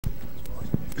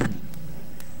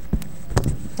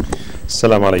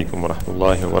Assalamu alaikum wa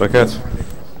rahmatullahi wa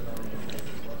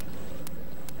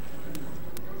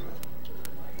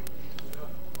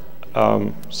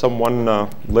barakatuh. Someone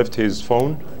left his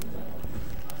phone.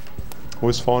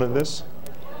 Whose phone is this?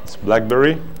 It's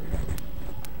BlackBerry.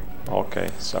 Okay,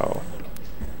 so,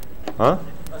 huh?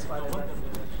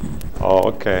 Oh,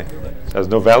 okay. It has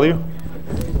no value?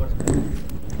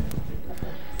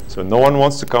 So no one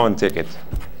wants to come and take it.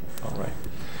 All right.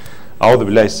 أعوذ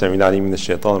بالله السميع العليم من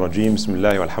الشيطان الرجيم بسم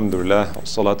الله والحمد لله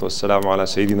والصلاة والسلام على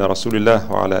سيدنا رسول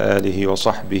الله وعلى آله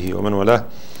وصحبه ومن والاه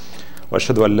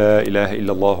وأشهد أن لا إله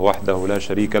إلا الله وحده لا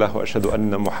شريك له وأشهد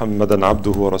أن محمدا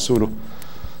عبده ورسوله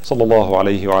صلى الله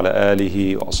عليه وعلى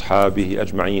آله وأصحابه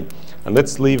أجمعين. And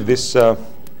let's leave this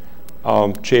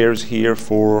chairs here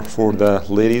for the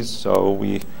ladies, so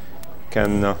we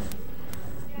can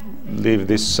leave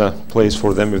this place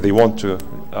for them if they want to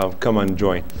come and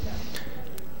join.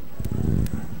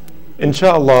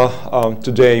 Inshallah,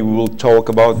 today we will talk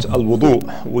about al-wudu.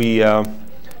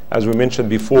 As we mentioned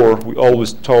before, we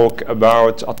always talk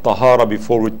about al-tahara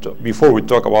before we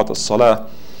talk about al-salah.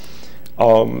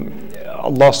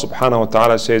 Allah subhanahu wa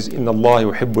ta'ala says, Inna Allah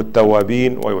yuhibbu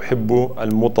al-tawabin wa yuhibbu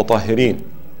al-mutatahhirin.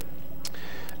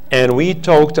 And we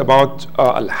talked about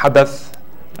al-hadath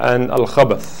and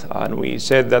al-khabath. And we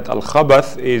said that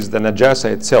al-khabath is the najasa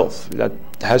itself that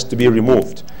has to be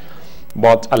removed.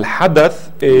 But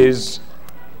al-hadath is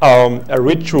a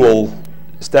ritual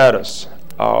status.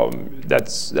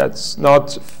 That's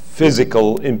not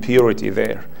physical impurity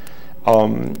there.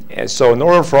 So in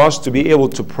order for us to be able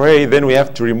to pray, then we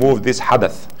have to remove this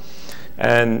hadath.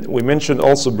 And we mentioned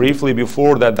also briefly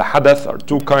before that the hadath are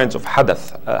two kinds of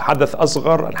hadath. Hadath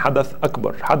asghar and hadath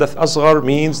akbar. Hadath asghar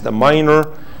means the minor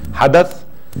hadath,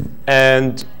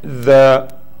 and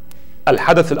the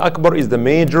al-hadath al-akbar is the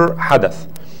major hadath.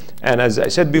 And as I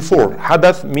said before,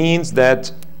 hadath means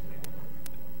that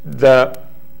the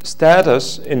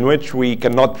status in which we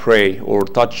cannot pray or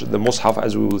touch the mushaf,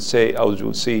 as we will say, as we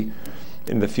will see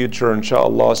in the future,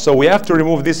 inshallah. So we have to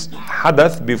remove this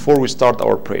hadath before we start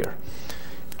our prayer.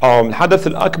 Hadath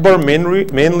al-akbar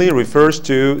mainly refers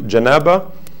to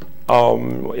janaba.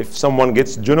 If someone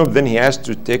gets junub, then he has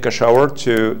to take a shower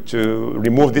to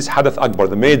remove this hadath akbar,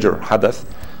 the major hadath.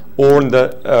 Or in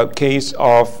the case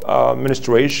of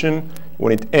menstruation,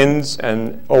 when it ends,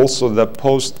 and also the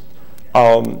post-birth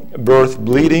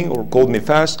bleeding, or called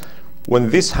nifas. When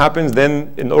this happens,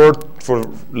 then in order for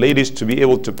ladies to be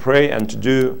able to pray and to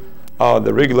do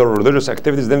the regular religious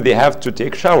activities, then they have to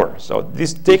take shower. So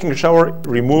this taking a shower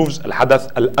removes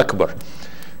al-hadath al-akbar.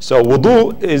 So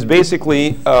wudu is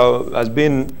basically has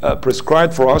been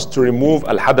prescribed for us to remove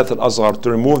al-hadath al-asghar, to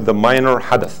remove the minor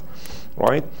hadath,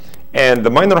 right? And the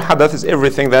minor hadath is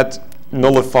everything that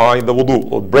nullify the wudu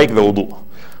or break the wudu,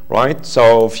 right?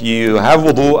 So if you have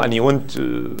wudu and you want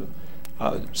to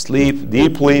sleep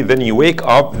deeply, then you wake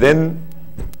up, then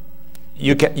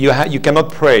you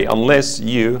cannot pray unless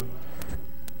you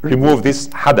remove this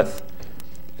hadath.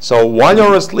 So while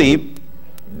you're asleep,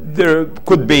 there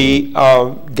could be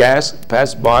gas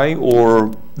pass by,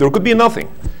 or there could be nothing.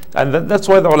 And that's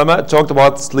why the ulama talked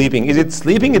about sleeping. Is it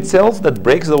sleeping itself that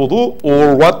breaks the wudu,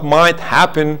 or what might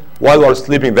happen while we're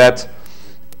sleeping that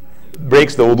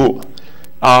breaks the wudu?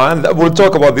 And we'll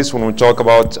talk about this when we talk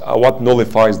about what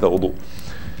nullifies the wudu.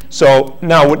 So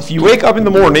now if you wake up in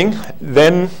the morning,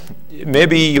 then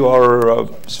maybe you are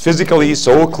physically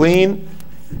so clean,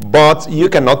 but you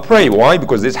cannot pray. Why?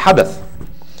 Because there's hadath,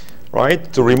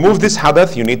 right? To remove this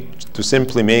hadath, you need to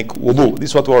simply make wudu.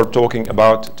 This is what we're talking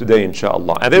about today,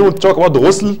 inshallah. And then we'll talk about the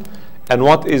ghusl, and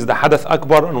what is the hadath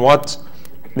akbar, and what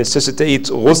necessitates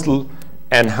ghusl,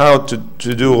 and how to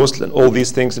do ghusl, and all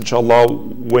these things, inshallah,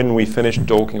 when we finish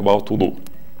talking about wudu.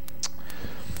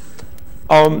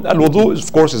 Al-wudu,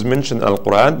 of course, is mentioned in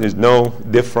Al-Quran. There's no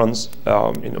difference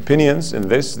in opinions in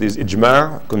this. There's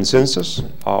ijma', consensus,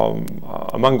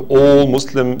 among all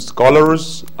Muslim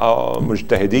scholars,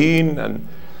 mujtahideen, and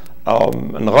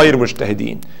غير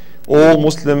مجتهدين. All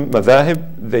Muslim madhahib,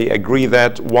 they agree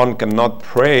that one cannot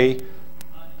pray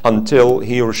until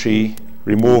he or she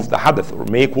remove the hadath or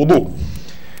make wudu.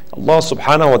 Allah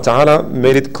subhanahu wa ta'ala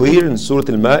made it clear in Surah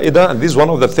Al-Ma'idah, and this is one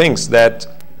of the things that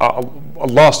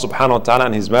Allah subhanahu wa ta'ala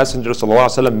and His Messenger sallallahu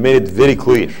alaihi wasallam made it very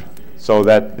clear, so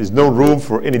that there's no room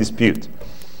for any dispute,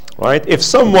 right? If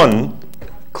someone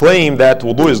claim that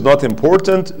wudu is not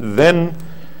important, then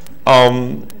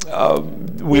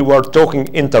we were talking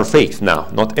interfaith now,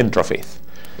 not intrafaith,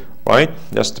 right?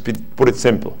 Just to put it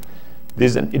simple.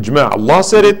 This is an ijma'. Allah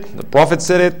said it, the Prophet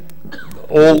said it,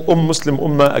 all Muslim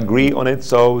Ummah agree on it,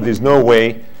 so there's no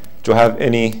way to have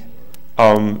any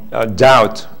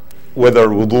doubt whether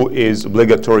wudu is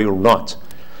obligatory or not.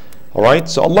 Alright,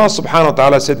 so Allah subhanahu wa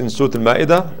ta'ala said in Surah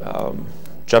Al-Ma'idah,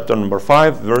 chapter number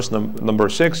 5, verse number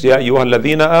 6, يَا أَيُّهَا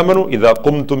الَّذِينَ آمَنُوا إِذَا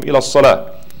قُمْتُمْ إِلَى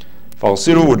الصَّلَاةِ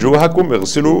فاغسلوا وجوهكم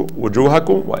اغسلوا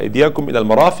وجوهكم وأيديكم إلى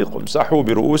المرافق وامسحوا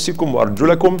برؤوسكم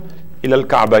وأرجلكم إلى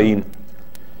الكعبين.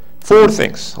 4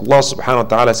 things. Allah subhanahu wa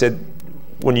ta'ala said,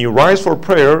 when you rise for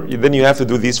prayer, then you have to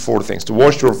do these 4 things. To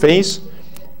wash your face,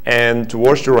 and to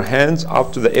wash your hands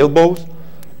up to the elbows,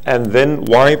 and then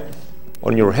wipe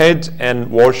on your head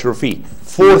and wash your feet.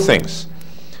 4 things.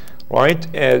 Right?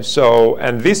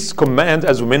 And this command,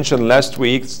 as we mentioned last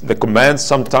week, the commands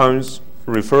sometimes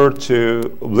refer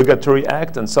to obligatory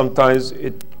act, and sometimes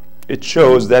it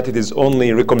shows that it is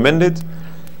only recommended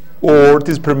or it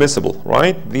is permissible,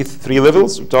 right? These 3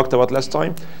 levels we talked about last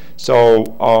time. So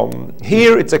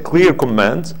here it's a clear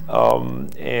command,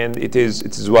 and it is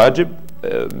wajib.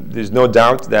 There's no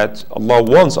doubt that Allah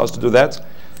wants us to do that.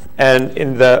 And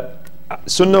in the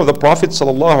Sunnah of the Prophet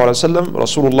sallallahu alaihi wasallam,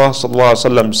 Rasulullah sallallahu alaihi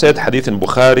wasallam said, hadith in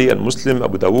Bukhari and Muslim,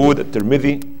 Abu Dawood,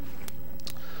 At-Tirmidhi,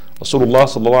 Rasulullah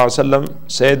sallallahu alaihi wasallam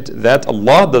said that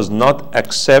Allah does not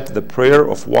accept the prayer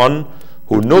of one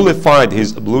who nullified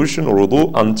his ablution or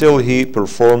wudu until he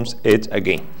performs it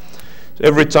again. So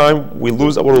every time we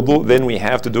lose our wudu, then we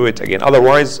have to do it again.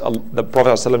 Otherwise, the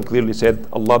Prophet ﷺ clearly said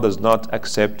Allah does not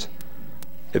accept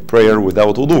a prayer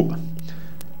without wudu.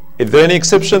 Is there any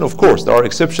exception? Of course, there are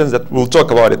exceptions that we'll talk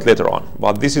about it later on.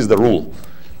 But this is the rule,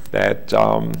 that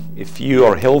if you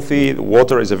are healthy,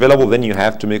 water is available, then you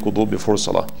have to make wudu before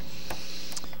salah.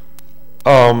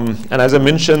 And as I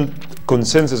mentioned,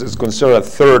 consensus is considered a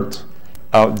 3rd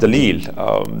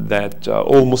dalil, that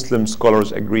all Muslim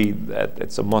scholars agree that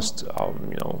it's a must,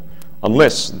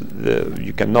 unless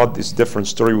you cannot. This different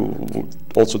story we'll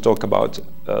also talk about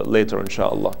later,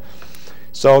 inshallah.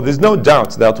 So there's no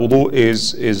doubt that wudu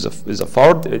is a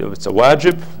fard, it's a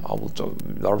wajib.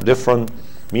 There are different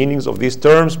meanings of these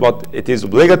terms, but it is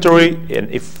obligatory, and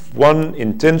if one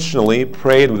intentionally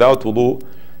prayed without wudu,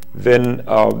 then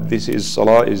this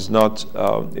salah is not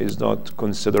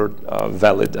considered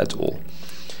valid at all.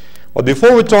 But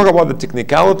before we talk about the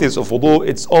technicalities of wudu,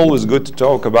 it's always good to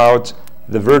talk about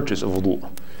the virtues of wudu.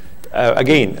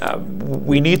 Again,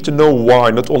 we need to know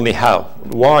why, not only how.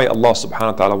 Why Allah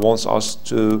subhanahu wa ta'ala wants us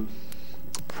to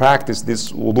practice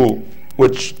this wudu,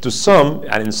 which to some,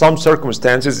 and in some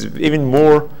circumstances, is even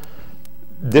more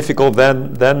difficult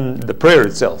than the prayer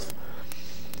itself.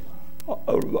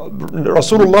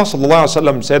 Rasulullah sallallahu alaihi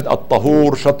wasallam said,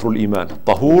 "At-tahur shatrul iman."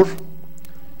 Tahur,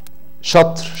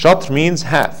 shatr means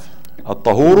half.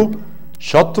 At-tahuru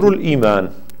shatrul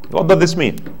iman. What does this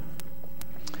mean?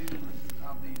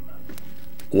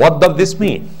 What does this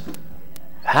mean?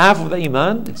 Half of the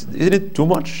iman? Isn't it too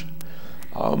much?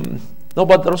 No,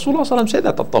 but Rasulullah sallallahu said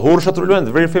that At-tahur shatrul iman,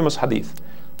 the very famous hadith.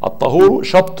 At-tahuru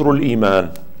shatrul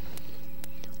iman.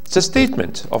 It's a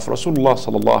statement of Rasulullah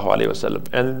sallallahu alaihi wasallam,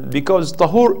 and because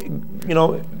tahur,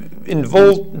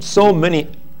 involves so many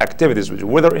activities,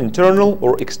 whether internal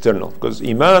or external. Because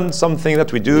iman is something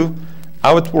that we do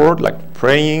outward, like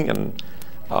praying and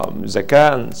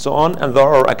zakah and so on, and there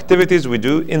are activities we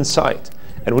do inside,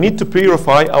 and we need to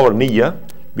purify our niyyah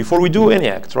before we do any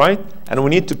act, right? And we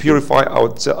need to purify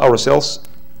ourselves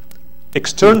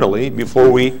externally before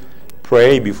we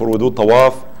pray, before we do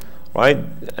tawaf, right,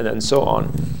 and so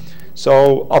on.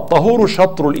 So at-tahuru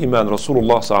shatrul iman,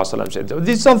 Rasulullah sallallahu alaihi wasallam said.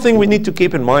 This is something we need to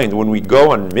keep in mind when we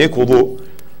go and make wudu,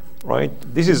 right?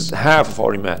 This is half of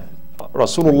our iman.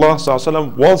 Rasulullah sallallahu alaihi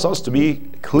wasallam wants us to be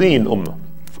clean ummah,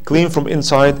 clean from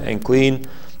inside and clean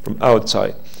from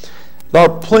outside. There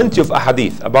are plenty of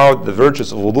ahadith about the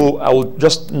virtues of wudu. I will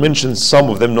just mention some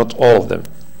of them, not all of them.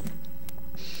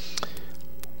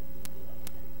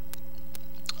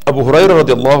 Abu Hurairah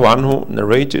radiallahu anhu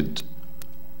narrated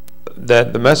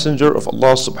that the Messenger of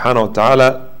Allah subhanahu wa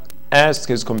ta'ala asked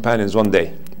his companions one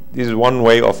day. This is one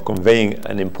way of conveying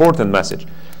an important message.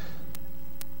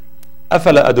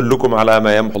 أَفَلَا أَدُلُّكُمْ عَلَى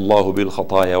مَا يَمْحُ اللَّهُ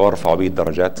بِالْخَطَايَا وَيَرْفَعُ بِهِ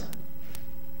الدَّرَجَاتِ.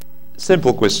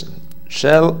 Simple question.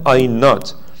 Shall I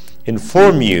not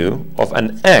inform you of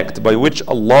an act by which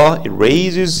Allah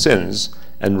erases sins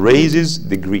and raises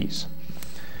degrees?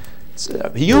 It's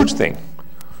a huge thing.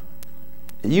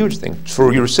 A huge thing.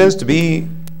 For your sins to be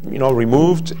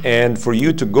removed, and for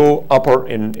you to go upper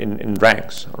in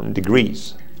ranks or in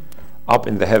degrees, up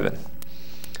in the heaven.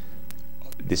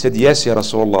 They said, "Yes, Ya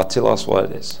Rasulullah, tell us what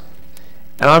it is."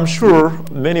 And I'm sure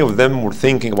many of them were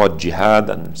thinking about jihad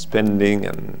and spending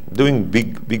and doing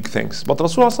big things. But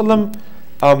Rasulullah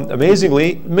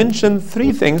amazingly mentioned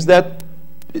 3 things that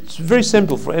it's very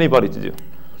simple for anybody to do.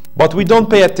 But we don't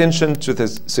pay attention to the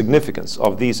significance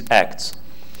of these acts.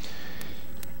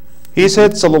 He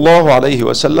said, sallallahu alayhi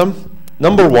wasallam,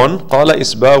 number one, قال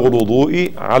إسباغ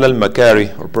الوضوء على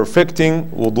المكاره, or perfecting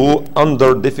wudu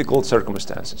under difficult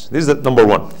circumstances. This is the number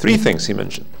one. Three things he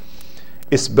mentioned.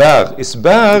 Isbagh.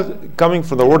 Isbagh coming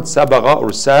from the word sabagha or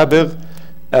sabigh,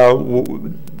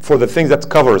 for the things that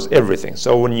covers everything.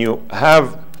 So when you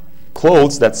have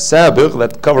clothes, that's sabigh,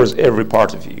 that covers every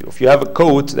part of you. If you have a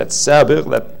coat, that's sabigh,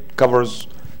 that covers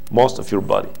most of your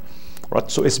body. Right?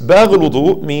 So isbagh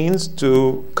al-wudu means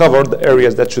to cover the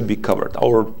areas that should be covered,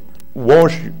 or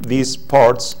wash these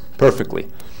parts perfectly.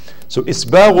 So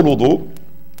isbagh al-wudu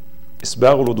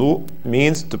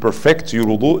means to perfect your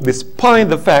wudu despite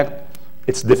the fact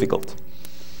it's difficult.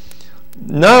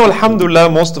 Now, alhamdulillah,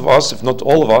 most of us, if not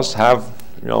all of us, have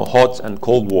hot and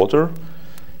cold water.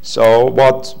 So,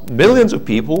 but millions of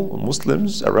people,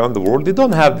 Muslims around the world, they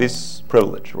don't have this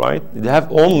privilege, right? They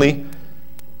have only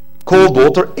cold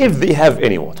water if they have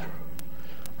any water,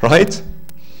 right?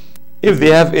 If they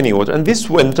have any water. And this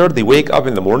winter, they wake up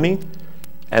in the morning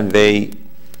and they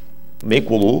make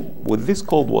wudu with this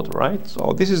cold water, right?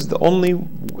 So this is the only,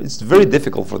 it's very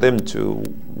difficult for them to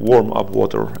warm up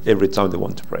water every time they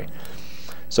want to pray.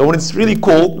 So when it's really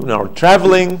cold, when we are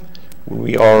traveling, when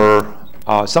we are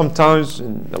sometimes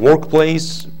in the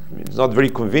workplace, it's not very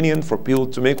convenient for people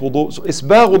to make wudu. So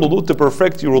isbagh wudu, to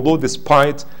perfect your wudu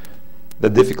despite the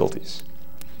difficulties.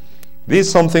 This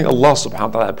is something Allah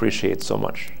subhanahu wa ta'ala appreciates so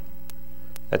much.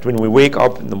 That when we wake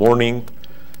up in the morning,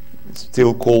 it's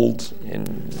still cold,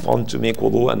 and want to make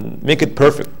wudu and make it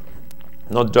perfect,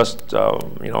 not just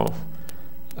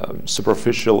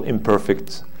superficial,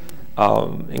 imperfect,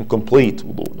 incomplete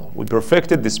wudu. No. We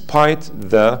perfect it despite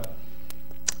the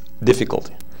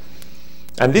difficulty.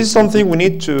 And this is something we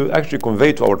need to actually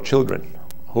convey to our children,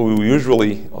 who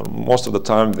usually, or most of the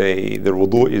time, their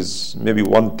wudu is maybe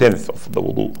 1/10 of the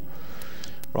wudu,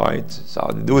 right? So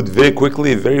they do it very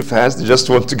quickly, very fast. They just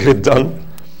want to get it done.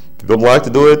 They don't like to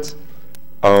do it.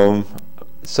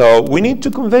 So we need to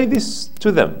convey this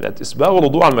to them, that isbagh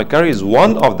al-wudu al-makari is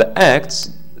one of the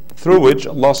acts through which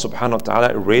Allah subhanahu wa ta'ala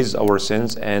erases our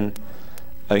sins and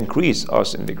increase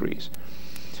us in degrees.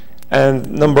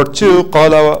 And number two,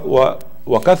 قال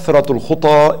وكثرة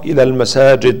الخطى إلى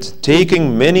المساجد,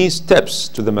 taking many steps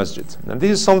to the masjid. And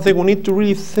this is something we need to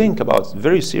really think about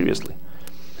very seriously.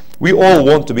 We all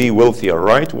want to be wealthier,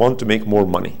 right? Want to make more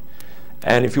money.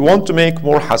 And if you want to make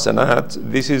more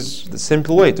hasanat, this is the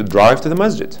simple way, to drive to the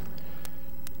masjid,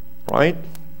 right?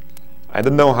 I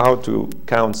don't know how to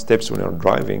count steps when you're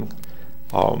driving,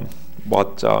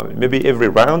 but maybe every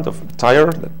round of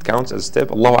tire that counts as a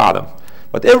step, Allahu A'lam.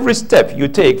 But every step you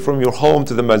take from your home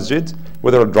to the masjid,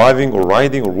 whether driving or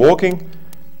riding or walking,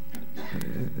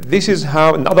 this is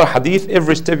how, in other hadith,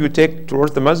 every step you take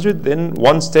towards the masjid, then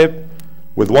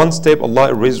with one step Allah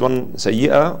erases one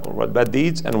sayyi'ah or bad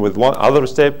deeds, and with one other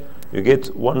step you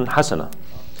get one hasana.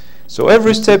 So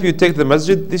every step you take to the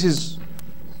masjid, this is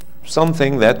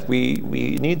something that we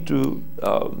need to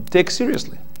take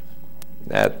seriously.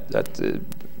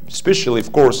 Especially,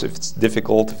 of course, if it's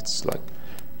difficult, if it's like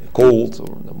cold,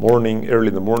 or in the morning, early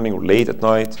in the morning, or late at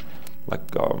night, like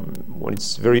when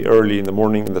it's very early in the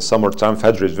morning in the summertime,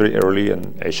 Fajr is very early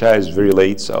and Isha is very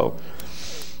late. So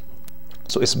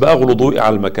إسباغ الوضوء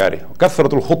على المكاره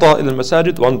وكثرة الخطى إلى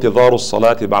المساجد وانتظار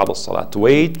الصلاة بعد الصلاة, to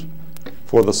wait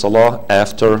for the salah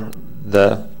after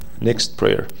the next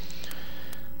prayer.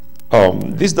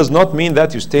 This does not mean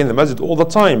that you stay in the masjid all the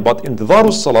time, but انتظار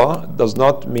الصلاة does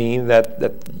not mean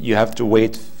that you have to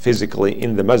wait physically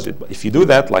in the masjid. But if you do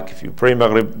that, like if you pray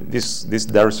Maghrib, this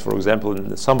dars, for example, in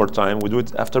the summertime, we do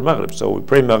it after Maghrib. So we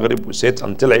pray Maghrib, we sit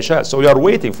until Isha. So we are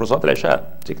waiting for Salat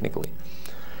al-Isha, technically.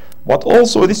 But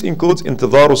also this includes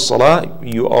intidharu salah,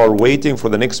 you are waiting for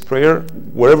the next prayer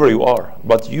wherever you are.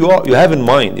 But you have in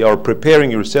mind, you are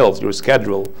preparing yourself, your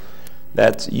schedule,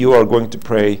 that you are going to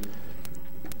pray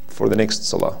for the next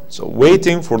salah. So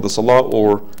waiting for the salah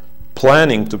or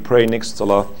planning to pray next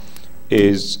salah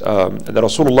is, the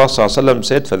Rasulullah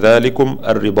said, فَذَلِكُمْ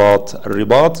الرِّبَاط.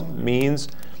 Ribat means,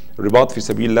 ribat fi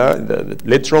sabilillah, that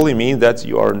literally means that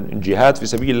you are in jihad fi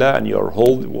sabilillah and you are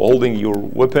holding your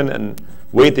weapon and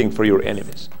waiting for your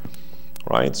enemies,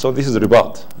 right? So this is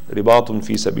ribatun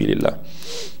fi sabilillah.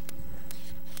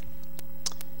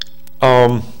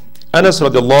 Anas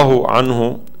radiallahu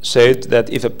anhu said that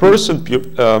if a person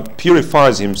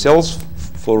purifies himself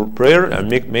for prayer and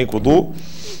make wudu,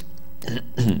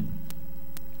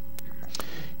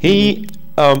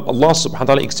 Allah subhanahu wa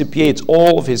ta'ala expiates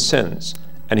all of his sins,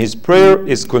 and his prayer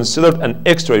is considered an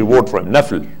extra reward for him,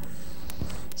 nafl.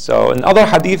 So in other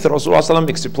hadith, Rasulullah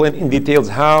explained in details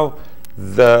how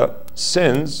the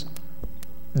sins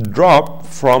drop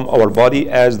from our body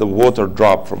as the water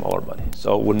drop from our body.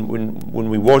 So when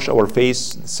we wash our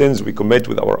face, sins we commit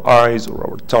with our eyes or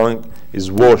our tongue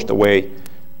is washed away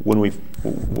when we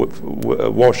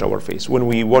wash our face. When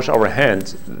we wash our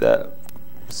hands, the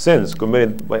sins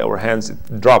committed by our hands,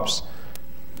 it drops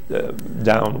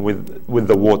down with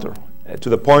the water, to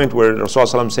the point where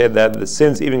Rasulullah said that the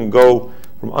sins even go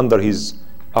from under his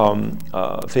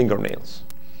fingernails.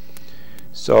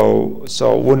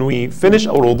 So when we finish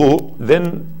our wudu,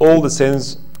 then all the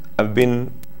sins have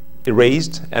been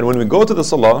erased, and when we go to the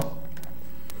salah,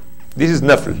 this is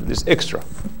nafl, this extra.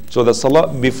 So the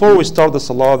salah, before we start the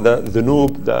salah, the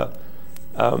dhunub, the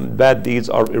bad deeds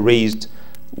are erased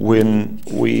when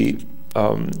we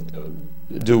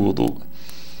do wudu.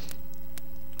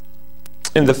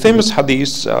 In the famous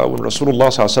hadith, when Rasulullah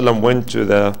ﷺ went to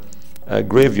the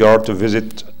graveyard to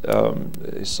visit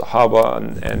his Sahaba,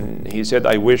 and he said,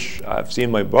 I wish I've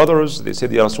seen my brothers. They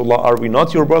said, Ya Rasulullah, are we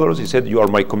not your brothers? He said, you are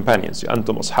my companions.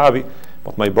 Antum ashabi,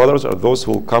 but my brothers are those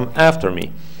who will come after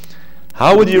me.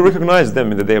 How would you recognize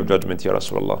them in the day of judgment, Ya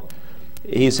Rasulullah?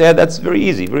 He said, that's very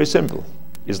easy, very simple.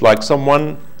 It's like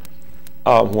someone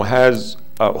who has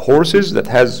horses that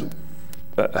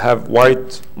have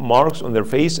white marks on their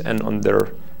face and on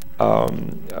their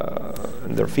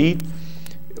feet,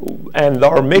 and they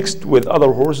are mixed with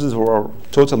other horses who are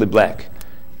totally black.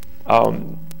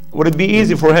 Would it be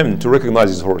easy for him to recognize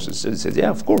his horses? He said, yeah,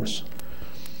 of course.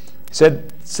 He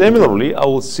said, similarly, I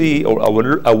will see, or I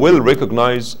will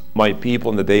recognize my people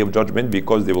in the day of judgment,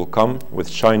 because they will come with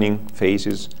shining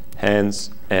faces, hands,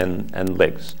 and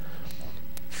legs.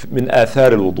 Min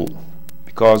athar al-wudu,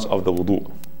 because of the wudu.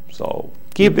 So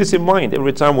keep this in mind.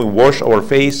 Every time we wash our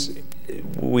face,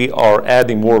 we are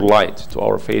adding more light to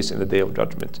our face in the day of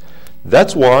judgment.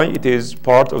 That's why it is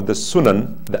part of the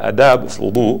sunan, the adab of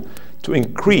wudu, to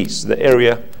increase the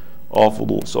area of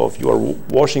wudu. So if you are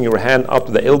washing your hand up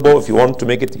to the elbow, if you want to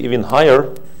make it even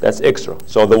higher, that's extra.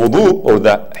 So the wudu, or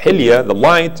the hilya, the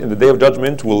light in the day of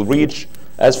judgment, will reach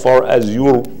as far as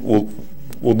your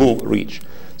wudu reach.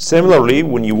 Similarly,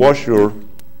 when you wash your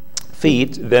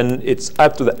feet, then it's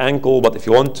up to the ankle, but if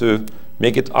you want to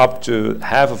make it up to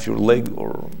half of your leg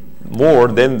or more,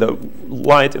 then the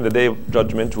light in the day of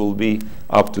judgment will be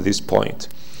up to this point.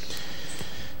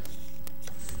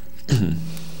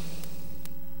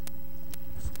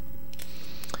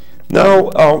 Now,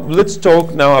 let's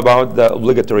talk now about the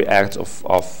obligatory acts of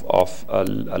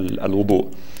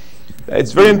al-wudu.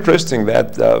 It's very interesting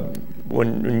that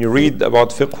when you read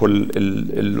about fiqh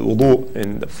al-wudu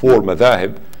in the four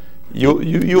madhahib,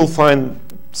 you'll find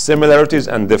similarities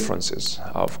and differences,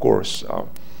 of course.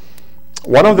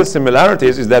 One of the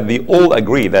similarities is that they all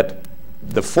agree that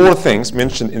the four things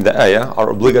mentioned in the ayah are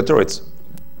obligatory. It's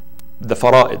the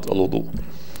fara'id al-wudu.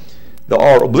 There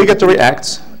are obligatory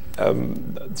acts.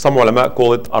 Some ulama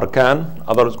call it arkan,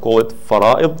 others call it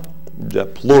fara'id, the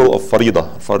plural of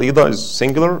farida. Farida is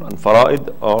singular and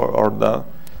fara'id are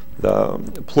the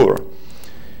plural.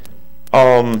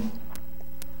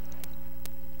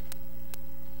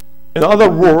 In other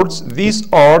words, these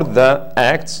are the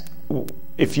acts.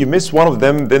 If you miss one of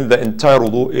them, then the entire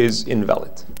wudu is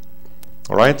invalid.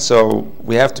 All right, so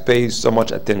we have to pay so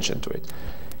much attention to it.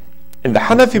 In the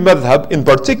Hanafi madhab in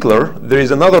particular, there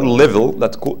is another level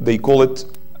that they call it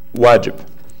wajib,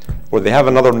 or they have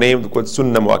another name called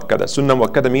sunnah muakkada. Sunnah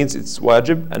muakkada means it's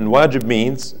wajib, and wajib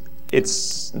means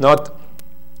it's not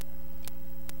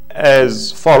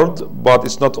as fard, but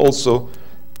it's not also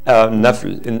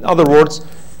nafl. In other words,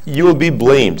 you will be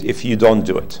blamed if you don't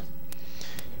do it.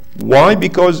 Why?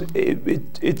 Because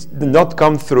it did not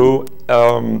come through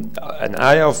an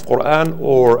ayah of Quran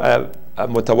or a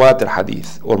mutawatir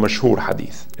hadith or mashhur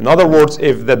hadith. In other words,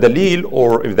 if the dalil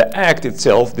or if the act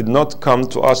itself did not come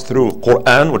to us through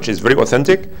Quran, which is very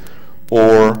authentic,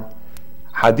 or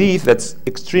hadith that's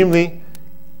extremely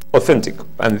authentic,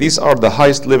 and these are the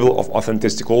highest level of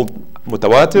authenticity, called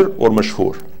mutawatir or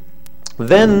mashhur,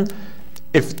 then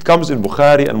if it comes in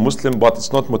Bukhari and Muslim but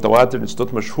it's not mutawatir, it's not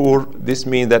mashhur, this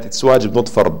means that it's wajib, not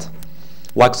fard.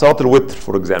 Like Salat al-Witr,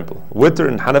 for example. Witr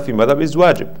in Hanafi madhab is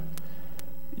wajib.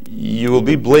 You will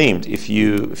be blamed if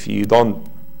you don't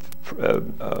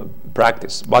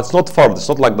practice. But it's not fard, it's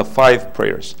not like the 5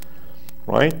 prayers,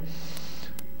 right?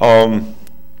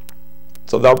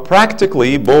 So that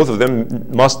practically both of them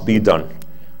must be done.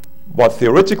 But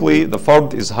theoretically, the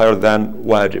fard is higher than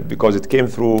wajib because it came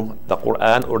through the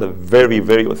Quran or the very,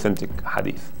 very authentic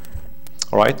hadith.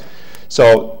 All right?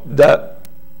 So the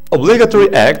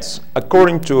obligatory acts,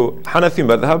 according to Hanafi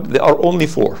madhab, there are only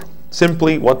 4.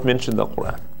 Simply what mentioned in the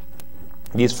Quran.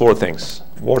 These 4 things: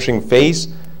 washing face,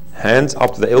 hands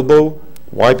up to the elbow,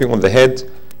 wiping on the head,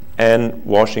 and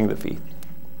washing the feet.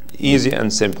 Easy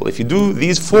and simple. If you do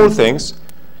these 4 things,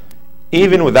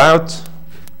 even without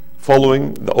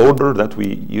following the order that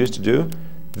we used to do,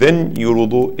 then your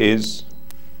wudu is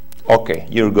okay,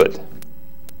 you're good.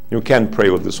 You can pray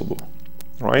with this wudu,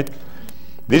 right?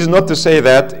 This is not to say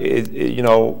that,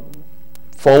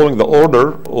 following the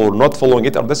order or not following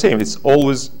it are the same. It's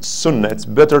always sunnah. It's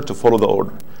better to follow the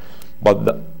order. But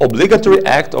the obligatory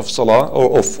act of salah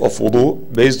or of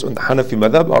wudu based on the Hanafi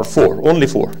madhab are 4, only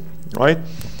 4, right?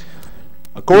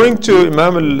 According to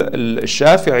Imam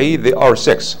al-Shafi'i, they are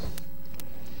 6.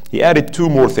 He added 2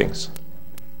 more things.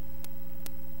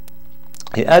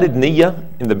 He added niyyah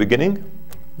in the beginning.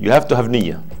 You have to have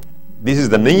niyyah. This is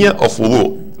the niyyah of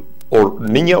wudu, or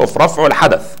niyyah of raf'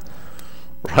 al-hadath,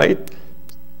 right?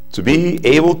 To be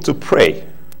able to pray,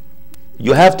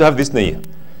 you have to have this niyyah.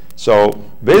 So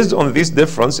based on this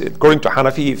difference, according to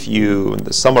Hanafi, if you, in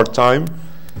the summertime,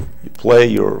 you play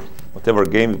your whatever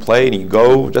game you play and you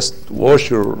go, just wash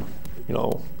your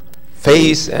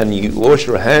face and you wash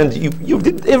your hand, you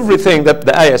did everything that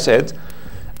the ayah said,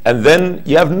 and then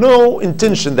you have no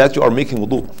intention that you are making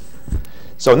wudu.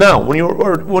 So now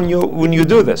when you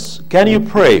do this, can you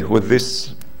pray with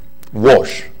this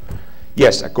wash?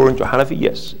 Yes, according to Hanafi,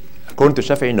 yes. According to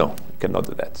Shafi'i, no, you cannot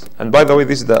do that. And by the way,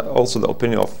 this is also the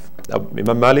opinion of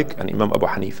Imam Malik and Imam Abu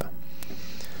Hanifa.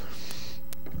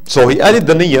 So he added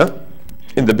the niyyah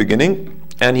in the beginning,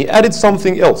 and he added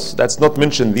something else that's not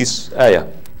mentioned in this ayah.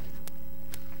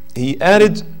 He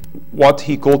added what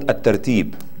he called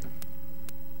at-tartib,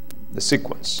 the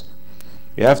sequence.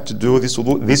 You have to do this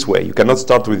wudu this way. You cannot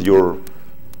start with your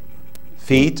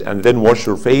feet and then wash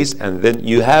your face, and then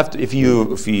you have to, if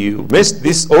you miss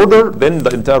this order, then the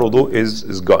entire wudu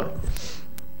is gone.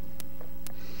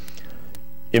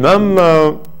 Imam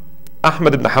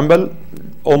Ahmad ibn Hanbal,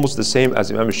 almost the same as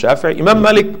Imam Shafi'i. Imam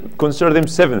Malik considered them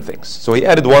 7 things, so he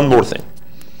added 1 more thing.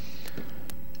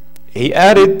 He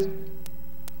added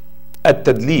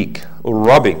at-tadliq, or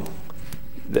rubbing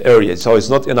the area. So it's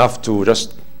not enough to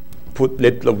just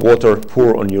let the water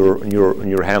pour on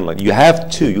your hand. Like you have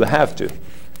to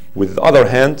with the other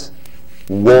hand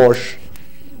wash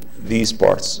these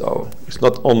parts. So it's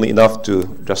not only enough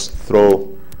to just throw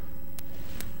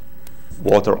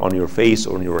water on your face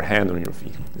or on your hand or on your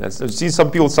feet. You see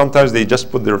some people sometimes they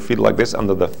just put their feet like this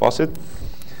under the faucet.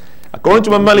 According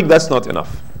to Imam Malik, that's not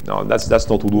enough. No, that's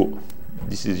not wudu.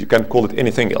 This is, you can't call it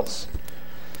anything else.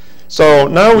 So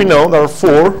now we know there are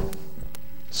 4,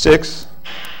 6,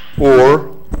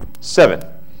 or 7,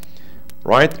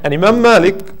 right? And Imam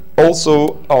Malik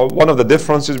also, one of the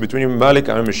differences between Imam Malik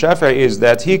and Imam Shafi'i is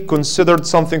that he considered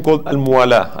something called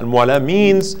al-muwala. Al-muwala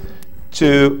means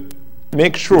to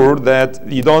make sure that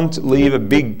you don't leave a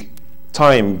big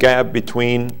time gap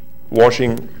between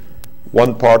washing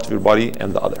one part of your body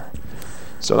and the other.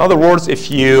 So in other words,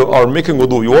 if you are making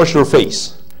wudu, you wash your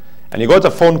face, and you got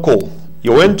a phone call.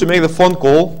 You went to make the phone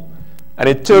call, and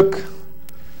it took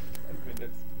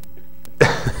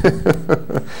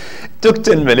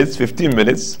 10 minutes, 15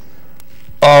 minutes,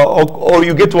 or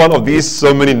you get one of these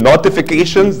so many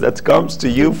notifications that comes to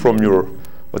you from your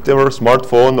whatever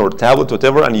smartphone or tablet,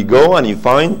 whatever, and you go and you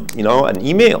find an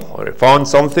email, or you found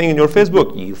something in your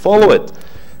Facebook, you follow it,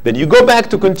 then you go back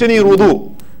to continue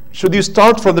wudu. Should you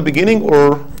start from the beginning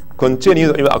or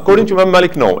continue? According to Imam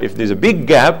Malik, no. If there's a big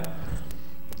gap,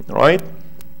 right,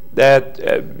 that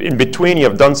in between you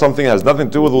have done something that has nothing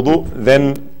to do with wudu,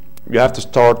 then you have to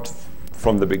start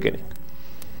from the beginning.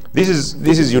 This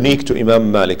is unique to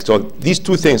Imam Malik. So these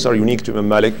 2 things are unique to Imam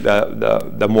Malik.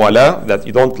 The muwala, that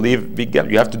you don't leave big gap.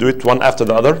 You have to do it one after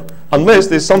the other, unless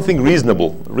there's something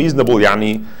reasonable. Reasonable,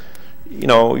 yani,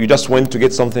 you just went to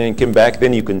get something and came back,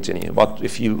 then you continue. But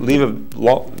if you leave a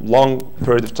long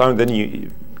period of time, then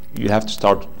you have to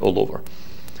start all over.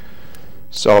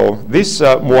 So this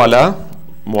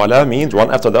muwala means one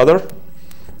after the other,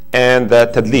 and the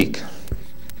tadliq.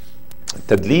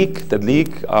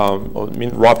 Tadliq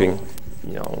mean rubbing,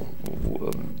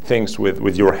 things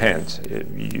with your hand,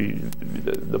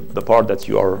 the part that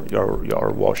you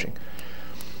are washing.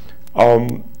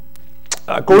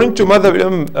 According to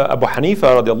Madhab Abu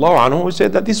Hanifa radiallahu anhu, he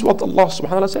said that this is what Allah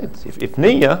subhanahu wa ta'ala said. If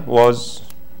niyyah was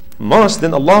must,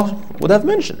 then Allah would have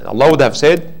mentioned it. Allah would have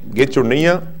said, get your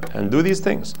niyyah and do these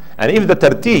things. And if the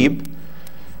tartib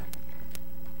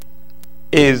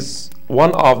is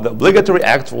one of the obligatory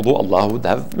acts of wudu, Allah would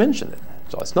have mentioned it.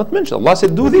 So it's not mentioned. Allah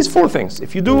said, do these 4 things.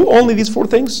 If you do only these 4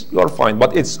 things, you are fine.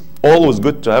 But it's always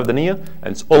good to have the niyyah,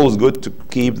 and it's always good to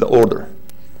keep the order,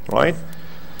 right?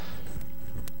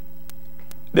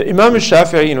 The Imam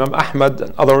Shafi'i, Imam Ahmad,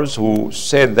 and others who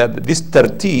said that this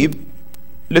tartib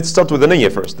let's start with the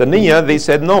niyyah first. The niyyah, they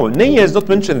said no, niyyah is not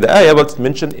mentioned in the ayah, but it's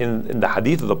mentioned in the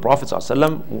hadith of the Prophet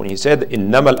ﷺ when he said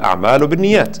إِنَّمَا الْأَعْمَالُ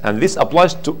بِالنِّيَّاتِ, and this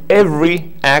applies to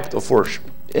every act of worship,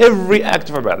 every act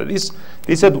of ibadah.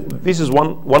 They said this is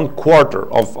one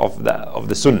quarter of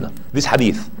the sunnah, this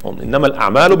hadith on إِنَّمَا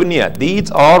الْأَعْمَالُ بِالنِّيَّاتِ,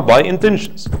 deeds are by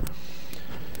intentions.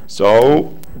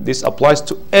 So this applies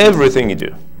to everything you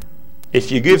do.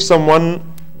 If you give someone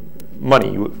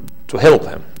money to help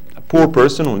him, a poor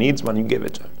person who needs money, you give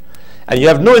it to him, and you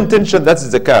have no intention, that's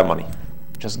zakah money,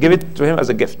 just give it to him as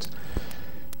a gift.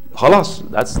 Khalas,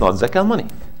 that's not zakah money.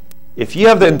 If you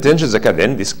have the intention zakah,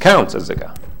 then this counts as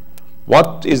zakah.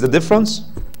 What is the difference?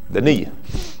 The niyyah.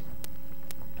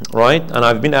 Right? And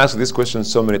I've been asked this question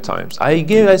so many times. I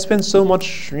spend so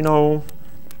much,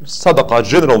 sadaqah,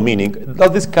 general meaning.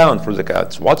 Does this count for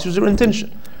zakat? What is your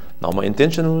intention? Now my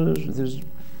intention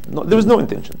there was no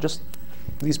intention. Just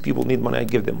these people need money, I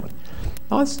give them money.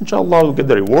 Now, inshallah, we'll get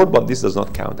the reward, but this does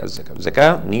not count as zakah.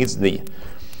 Zakah needs niyyah.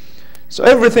 So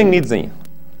everything needs niyyah.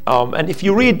 And if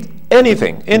you read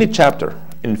anything, any chapter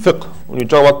in fiqh, when you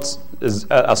talk about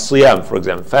a siyam, for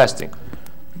example, fasting,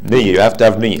 niyyah, you have to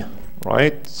have niyyah,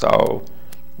 right? So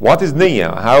what is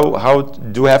niyyah? How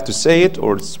do we have to say it,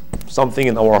 or it's something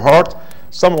in our heart?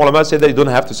 Some ulama say that you don't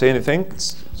have to say anything,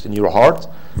 it's in your heart.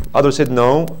 Others said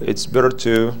no, it's better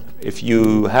to, if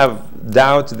you have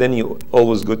doubt, then you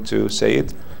always good to say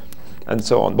it, and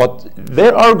so on. But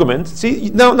their argument, see,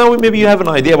 now maybe you have an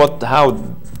idea about how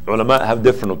ulama have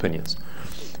different opinions.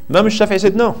 Imam Shafi'i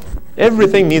said no,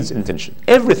 everything needs intention,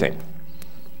 everything.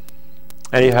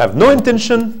 And you have no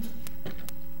intention,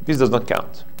 this does not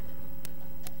count,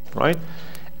 right?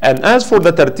 And as for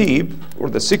the tartib, or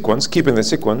the sequence, keeping the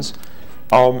sequence,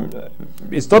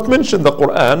 it's not mentioned in the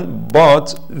Quran,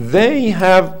 but they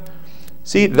have,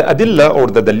 see, the adillah or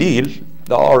the dalil,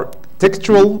 there are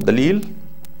textual dalil,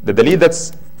 the dalil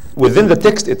that's within the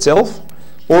text itself,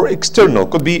 or external,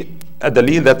 could be a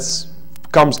dalil that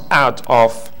comes out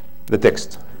of the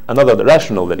text, another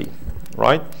rational dalil,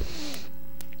 right?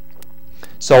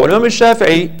 So Imam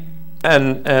Shafi'i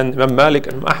and Imam Malik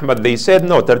and Ahmad, they said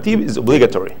no, tartib is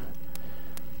obligatory,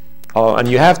 and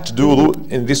you have to do wudu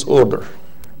in this order.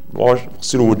 So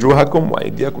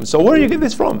where do you get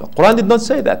this from? The Quran did not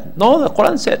say that. No, the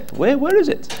Quran said. Where is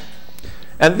it?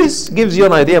 And this gives you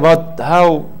an idea about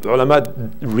how ulama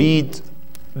read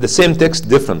the same text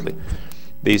differently.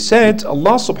 They said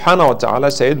Allah subhanahu wa ta'ala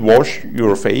said, wash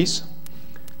your face,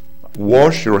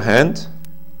 wash your hand,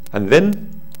 and then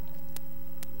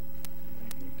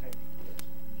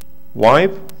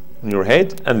wipe on your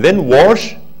head, and then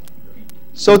wash.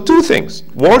 So two things,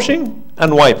 washing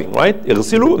and wiping, right?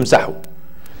 اغسلوا امسحوا.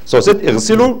 So it said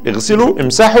اغسلوا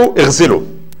امسحوا اغسلوا.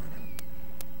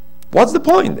 What's the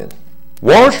point then?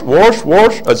 Wash, wash,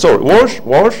 wash,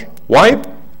 wipe,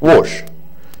 wash.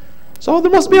 So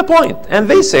there must be a point. And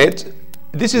they said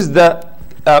this is the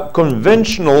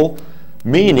conventional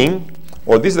meaning,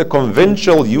 or this is the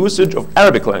conventional usage of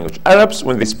Arabic language. Arabs,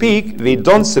 when they speak, they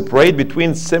don't separate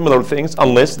between similar things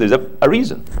unless there's a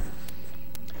reason.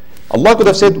 Allah could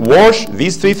have said, wash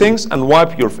these three things and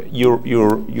wipe your head.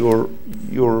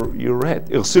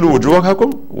 اغسلوا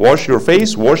وجوهكم, wash your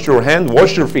face, wash your hand,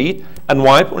 wash your feet, and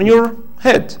wipe on your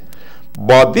head.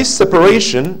 But this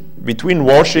separation between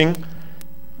washing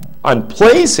and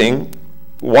placing,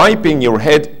 wiping your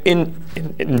head in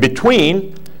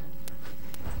between,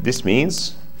 this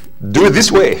means do it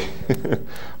this way,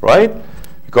 right?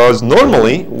 Because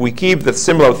normally we keep the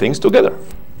similar things together,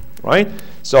 right?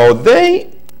 So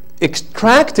they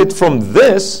extracted from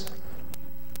this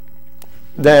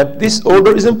that this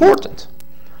order is important.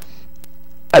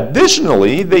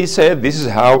 Additionally, they said this is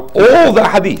how all the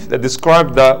hadith that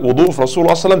describe the wudu of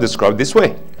Rasulullah described this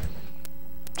way.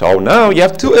 So now you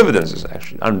have two evidences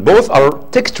actually, and both are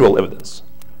textual evidence,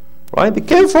 right? They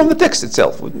came from the text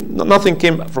itself, nothing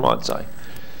came from outside.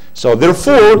 So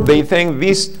therefore, they think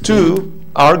these two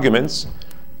arguments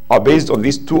are based on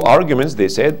these two arguments. They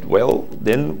said, well,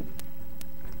 then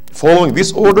following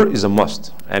this order is a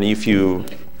must, and if you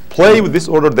play with this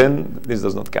order, then this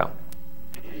does not count.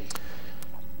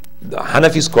 The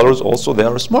Hanafi scholars also, they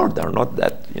are smart, they are not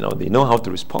that, they know how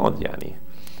to respond.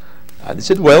 They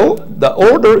said, well, the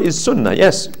order is sunnah,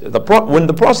 yes. When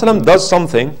the Prophet does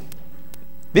something,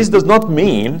 this does not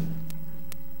mean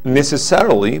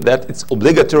necessarily that it's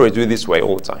obligatory to do this way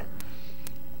all the time.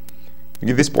 You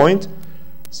get this point?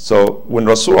 So when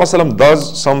Rasulullah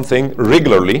does something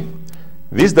regularly,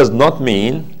 this does not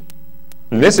mean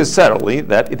necessarily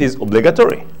that it is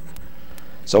obligatory.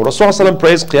 So Rasulullah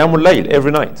prays Qiyamul Layl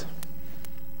every night.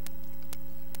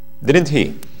 Didn't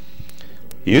he?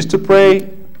 He used to pray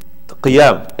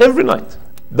Qiyam every night.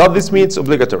 Does this mean it's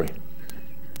obligatory?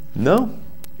 No.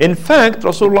 In fact,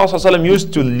 Rasulullah ﷺ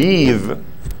used to leave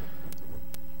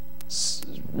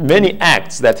many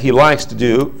acts that he likes to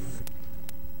do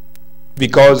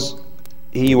because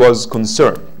he was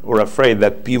concerned or afraid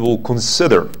that people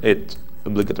consider it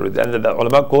obligatory. And the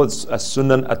ulama call it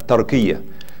as-sunan at-tarkiyah.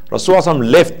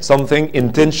 Rasulullah left something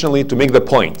intentionally to make the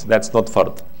point. That's not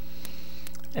fard.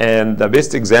 And the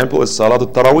best example is Salat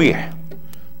al-Tarawih.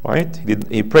 Right?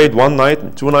 He prayed one night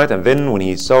and two nights, and then when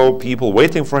he saw people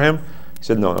waiting for him, he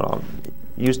said, no.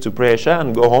 He used to pray Isha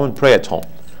and go home and pray at home.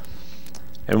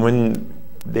 And when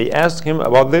they asked him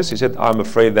about this, he said, I'm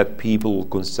afraid that people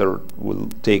will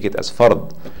take it as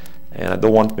fard, and I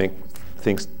don't want to make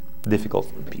things difficult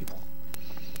for people.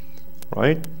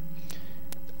 Right?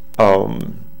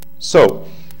 So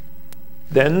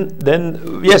then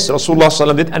yes, Rasulullah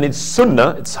ﷺ did, and it's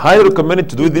sunnah, it's highly recommended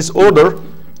to do this order.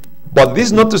 But this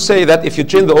is not to say that if you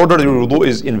change the order, your wudu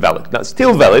is invalid. Now, it's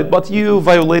still valid, but you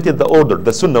violated the order,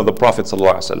 the sunnah of the Prophet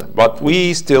ﷺ. But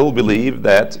we still believe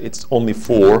that it's only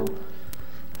for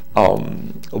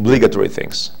obligatory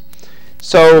things.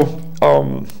 So,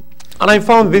 and I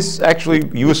found this actually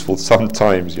useful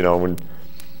sometimes, you know,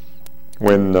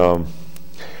 when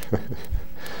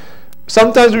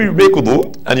sometimes we make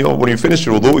wudu, and you know, when you finish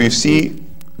your wudu, you see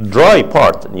dry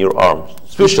part in your arm,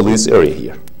 especially this area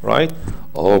here, right?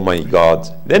 Oh my God!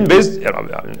 Then based in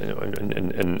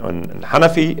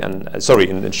Hanafi and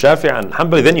in Shafi and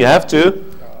Hanbali, then you have to,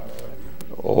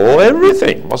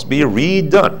 everything must be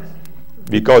redone,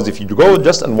 because if you go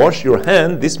just and wash your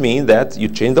hand, this means that you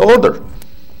change the order,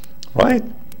 right?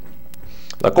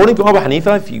 According to Abu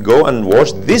Hanifa, if you go and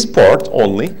wash this part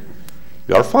only,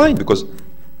 you are fine because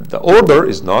the order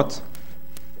is not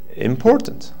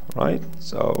important, right?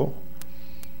 So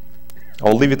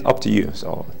I'll leave it up to you.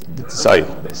 So decide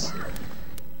this.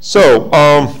 So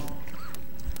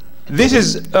this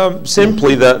is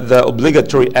simply the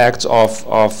obligatory acts of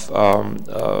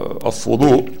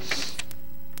wudu.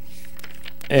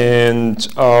 And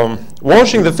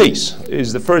washing the face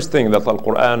is the first thing that the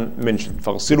Quran mentioned.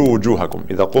 فَاغْسِلُوا وُجُوهَكُمْ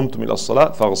إِذَا قُمْتُمْ إِلَى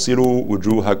الصَّلَاةِ فَاغْسِلُوا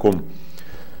وُجُوهَكُمْ.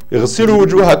 اغْسِلُوا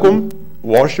وُجُوهَكُمْ,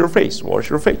 wash your face, wash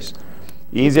your face.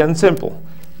 Easy and simple.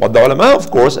 But the ulama, of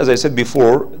course, as I said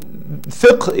before,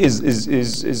 fiqh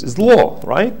is law,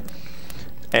 right?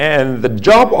 And the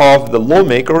job of the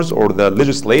lawmakers or the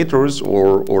legislators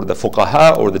or the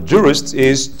fuqaha or the jurists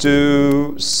is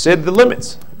to set the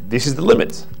limits. This is the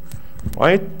limit,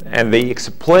 right? And they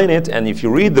explain it, and if you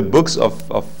read the books of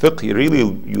fiqh,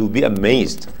 you'll be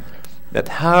amazed that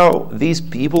how these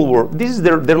people were, this is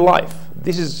their life.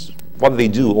 This is what they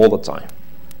do all the time.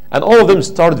 And all of them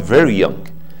started very young.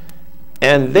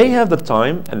 And they have the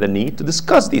time and the need to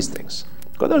discuss these things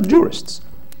because they're jurists.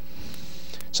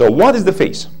 So what is the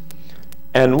face?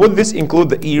 And would this include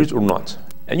the ears or not?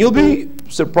 And you'll be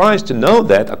surprised to know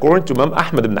that according to Imam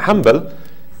Ahmad ibn Hanbal,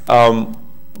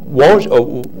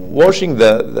 washing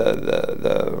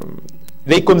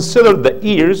they consider the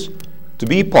ears to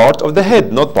be part of the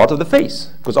head, not part of the face.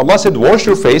 Because Allah said, wash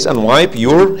your face and wipe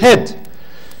your head.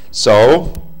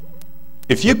 So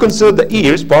if you consider the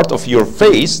ears part of your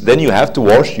face, then you have to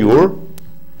wash your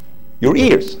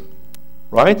ears,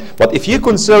 right? But if you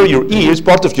consider your ears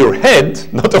part of your head,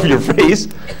 not of your face,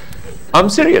 I'm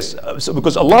serious. So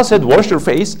because Allah said, wash your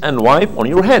face and wipe on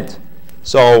your head.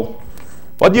 So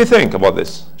what do you think about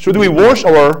this? Should we wash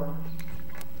our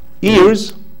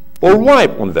ears or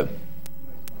wipe on them?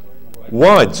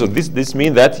 Why? So this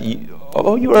means that you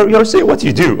are saying what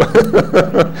you do.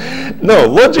 No,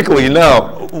 logically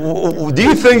now, do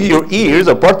you think your ears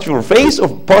are part of your face or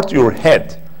part of your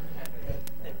head?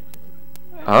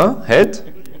 Head?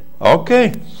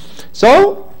 Okay.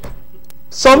 So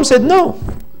some said no,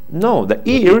 the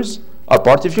ears are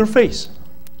part of your face.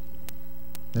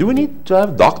 Do we need to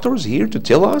have doctors here to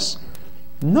tell us?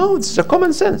 No, it's a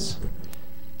common sense.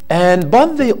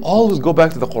 But they always go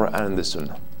back to the Quran and the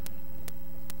Sunnah.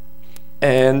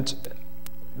 And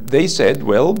they said,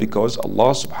 well, because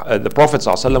the Prophet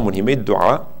ﷺ, when he made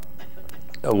dua,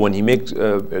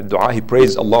 he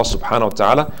praised Allah subhanahu wa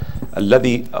ta'ala,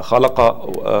 الذي خلق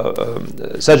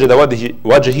سجد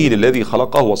وجهي للذي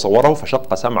خلقه وصوره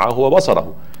فشق سمعه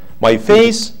وبصره. My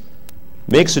face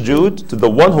makes sujood to the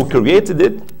one who created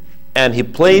it, and he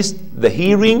placed the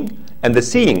hearing and the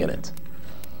seeing in it.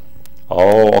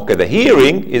 Oh, okay, the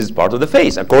hearing is part of the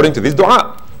face according to this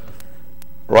dua,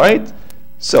 right?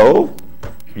 So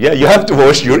yeah, you have to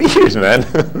wash your ears, man.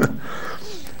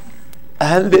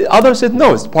 And the other said,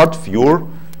 no, it's part of your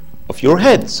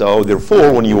head. So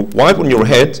therefore, when you wipe on your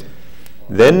head,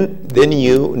 then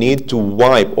you need to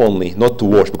wipe only, not to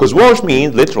wash. Because wash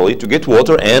means literally to get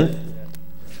water and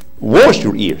wash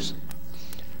your ears,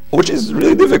 which is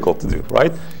really difficult to do,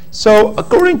 right? So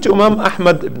according to Imam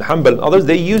Ahmad ibn Hanbal and others,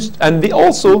 they used, and they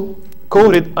also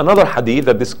quoted another hadith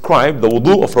that described the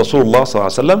wudu of Rasulullah sallallahu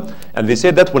alaihi wasallam, and they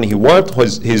said that when he wiped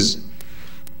his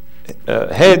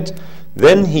head,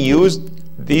 then he used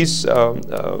these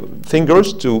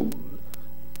fingers to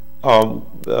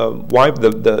wipe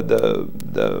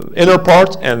the inner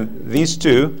part, and these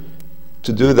two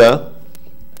to do the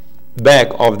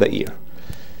back of the ear.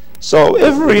 So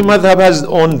every madhab has its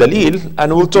own dalil,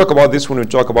 and we'll talk about this when we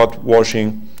talk about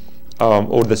washing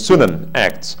or the sunan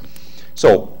acts.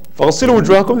 So فَغْسِلُوا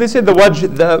وُجُوهَكُمْ, they said the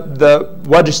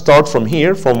wajh starts from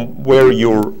here, from where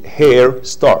your hair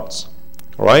starts.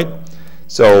 Alright?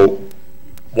 So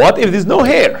what if there's no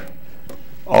hair?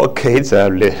 Okay, it's a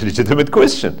legitimate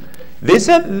question. They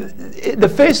said the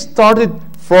face started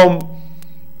from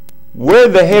where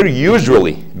the hair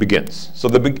usually begins. So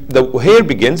the hair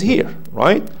begins here,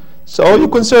 right? So you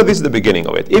consider this the beginning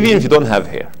of it, even if you don't have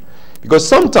hair. Because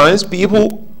sometimes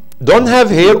people don't have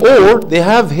hair, or they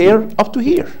have hair up to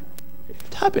here.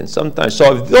 It happens sometimes.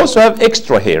 So if they also have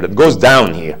extra hair that goes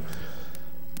down here,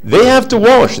 they have to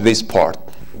wash this part,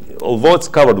 although it's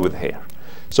covered with hair.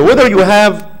 So whether you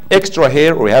have extra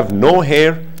hair or you have no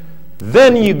hair,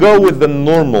 then you go with the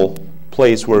normal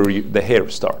place where the hair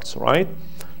starts, right?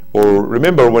 Or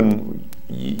remember when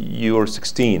you're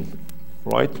 16,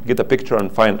 right? Get a picture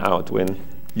and find out when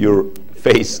your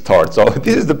face starts. So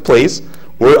this is the place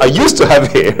where I used to have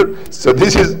hair. So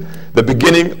this is the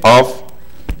beginning of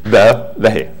the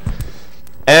hair.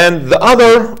 And the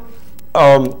other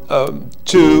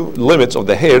two limits of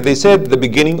the hair, they said the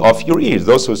beginning of your ears.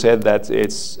 Those who said that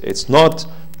it's not,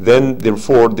 then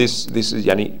therefore this is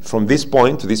yani, from this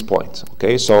point to this point.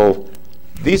 Okay, so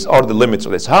these are the limits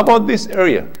of this. How about this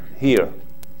area here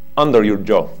under your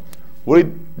jaw? Would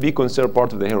it be considered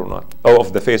part of the hair or not, or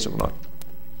of the face or not?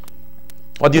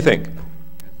 What do you think?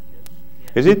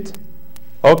 Is it?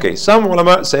 Okay, some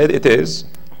ulama said it is.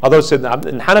 Others said,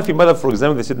 in Hanafi madhab, for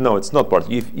example, they said no, it's not part.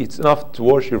 It's enough to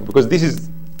wash your, because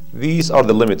these are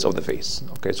the limits of the face.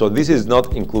 Okay, so this is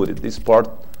not included. This part,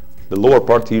 the lower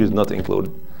part here, is not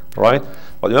included, right?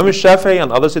 But Imam Shafi'i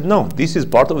and others said no, this is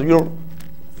part of your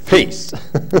face,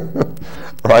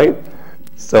 right?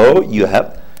 So you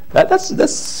have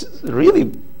that's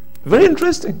really very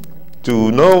interesting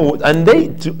to know. And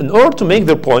in order to make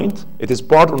their point, it is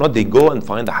part or not, they go and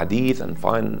find a hadith and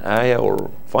find an ayah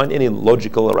or find any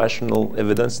logical or rational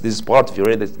evidence. This is part of your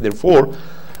head. Therefore,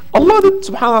 Allah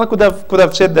subhanahu could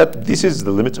have said that this is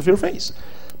the limit of your face.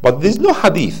 But there's no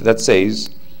hadith that says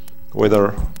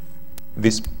whether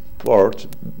this part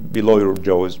below your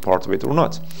jaw is part of it or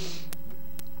not.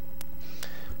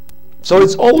 So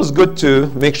it's always good to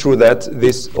make sure that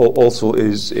this also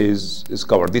is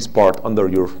covered, this part under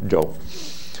your jaw.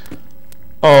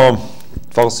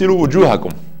 فَغْسِلُوا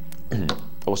وُجُوهَكُمْ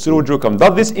فَغْسِلُوا وُجُوهَكُمْ.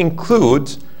 Does this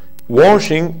include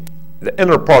washing the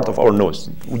inner part of our nose?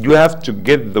 You have to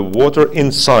get the water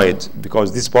inside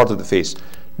because this part of the face.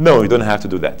 No, you don't have to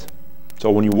do that. So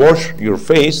when you wash your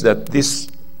face, that this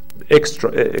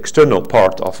external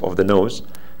part of the nose,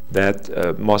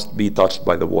 that must be touched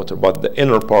by the water. But the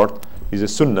inner part is a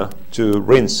sunnah to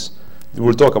rinse.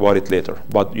 We'll talk about it later,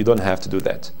 but you don't have to do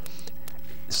that.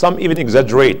 Some even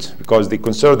exaggerate because they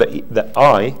consider the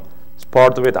eye as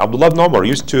part of it. Abdullah ibn Umar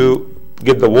used to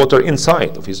get the water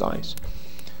inside of his eyes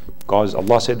because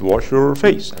Allah said, wash your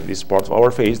face, and this is part of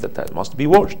our face that must be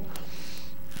washed.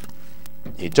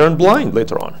 He turned blind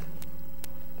later on.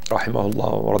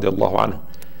 Rahimahullah wa radiyallahu anhu.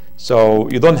 So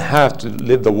you don't have to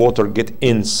let the water get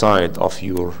inside of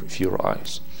your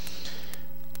eyes.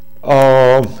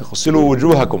 اغسلوا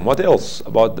وجوهكم. What else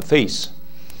about the face?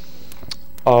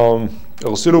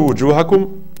 اغسلوا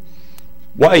وجوهكم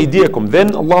وأيديكم.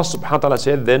 Then Allah subhanahu wa ta'ala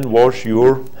said, then wash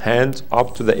your hands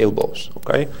up to the elbows.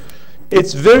 Okay,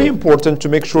 it's very important to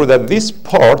make sure that this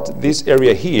part, this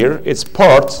area here, it's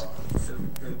part.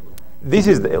 This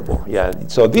is the elbow. Yeah.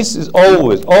 So this is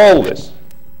always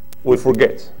we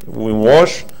forget. We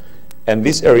wash, and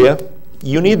this area,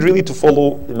 you need really to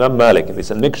follow Imam Malik in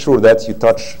this and make sure that you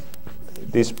touch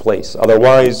this place.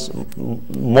 Otherwise,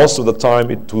 most of the time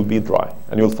it will be dry,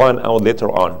 and you'll find out later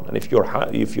on. And if you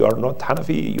are not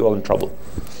Hanafi, you are in trouble,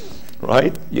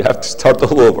 right? You have to start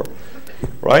all over,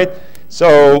 right?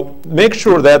 So make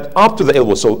sure that up to the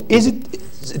elbow. So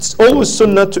it's always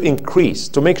sunnah to increase,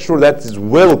 to make sure that it's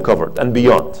well covered and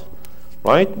beyond,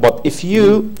 right? But if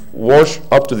you wash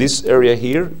up to this area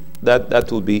here,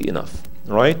 that will be enough,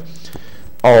 right?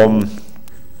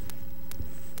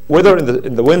 Whether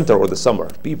in the winter or the summer,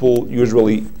 people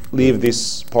usually leave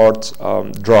this part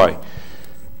dry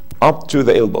up to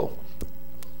the elbow.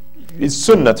 it's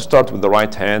sunnah to start with the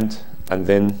right hand and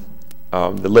then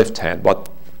the left hand, but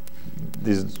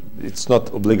it's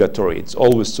not obligatory. It's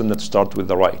always sunnah to start with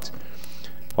the right.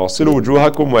 اغسلوا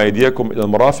وجوهكم وأيديكم إلى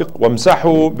المرافق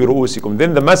وامسحوا برؤوسكم.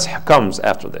 Then the masah comes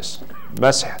after this.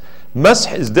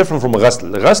 Masah is different from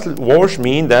ghasl. Ghasl, wash,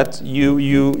 mean that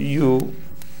you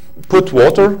put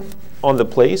water on the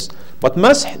place, but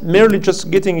masah merely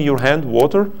just getting your hand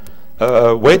water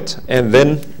wet and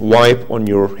then wipe on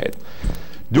your head.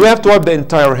 Do you have to wipe the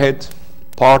entire head,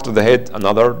 part of the head?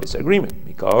 Another disagreement,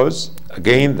 because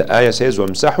again the ayah says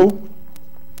وامسحوا,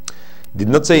 did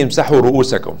not say امسحوا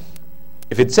رؤوسكم.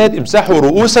 If it said امسحوا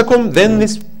رؤوسكم, then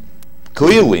this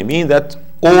clearly means that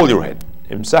all your head.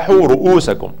 امسحوا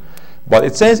رؤوسكم. But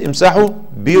it says امسحوا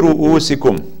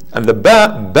برؤوسكم. And the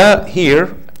ba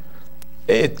here,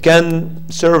 it can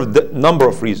serve the number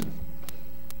of reasons.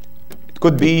 It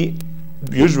could be,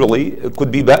 usually, it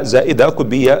could be ba زائدة, could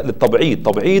be للتبعيد.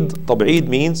 تبعيد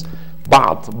means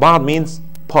بعض means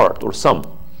part or some.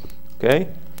 Okay?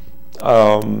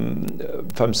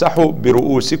 فامسحوا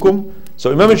برؤوسكم.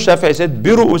 So Imam al-Shafi'i said,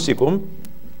 برؤوسكم.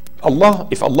 Allah,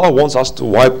 if Allah wants us to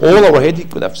wipe all our head, He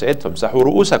could have said, فامسحوا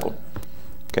رؤوسكم.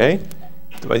 Okay?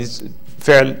 But it's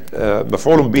فعل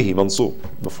مفعول به منصوب.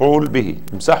 مفعول به.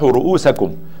 امسحوا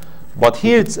رؤوسكم. But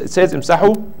here it says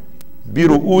امسحوا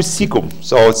برؤوسكم.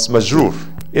 So it's مجرور.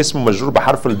 اسم مجرور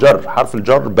بحرف الجر. حرف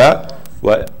الجر باء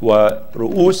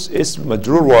ورؤوس اسم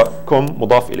مجرور وكم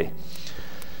مضاف إليه.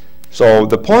 So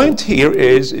the point here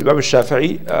is Imam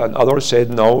al-Shafi'i and others said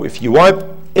no, if you wipe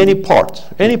any part,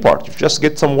 you just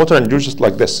get some water and do just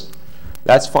like this,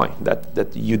 that's fine,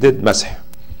 that you did masah,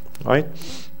 right?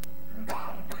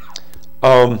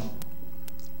 Imam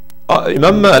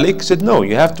Malik said no,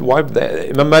 you have to wipe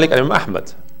Imam Malik and Imam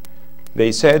Ahmad,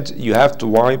 they said you have to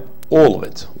wipe all of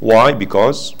it. Why?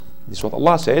 Because this is what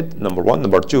Allah said, number one.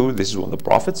 Number two, this is what the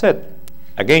Prophet said.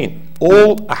 Again,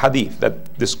 all ahadith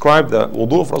that describe the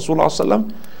wudu of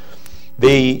Rasulullah,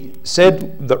 they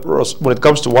said that when it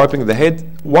comes to wiping the head,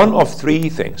 one of three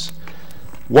things.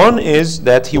 One is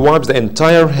that he wipes the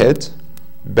entire head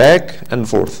back and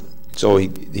forth. So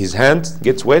his hand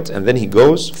gets wet and then he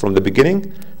goes from the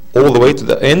beginning all the way to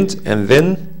the end and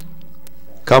then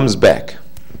comes back.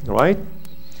 Right?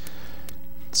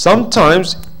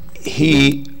 Sometimes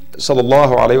he,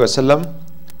 sallallahu alayhi wasallam,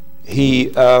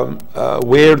 he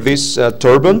wear this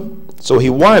turban, so he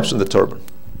wipes on the turban,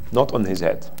 not on his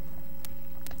head.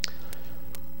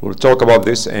 We'll talk about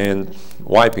this and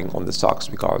wiping on the socks,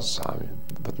 because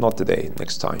but not today,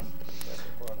 next time.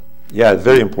 Yeah,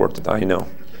 very important, I know.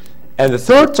 And the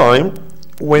third time,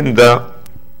 when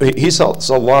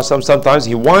sometimes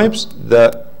he wipes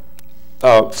the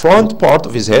front part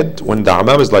of his head, when the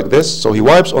amam is like this, so he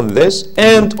wipes on this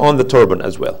and on the turban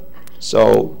as well.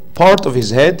 So part of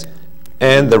his head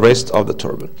and the rest of the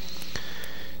turban.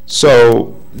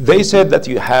 So they said that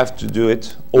you have to do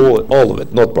it, all of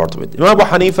it, not part of it. Imam Abu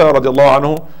Hanifa radiallahu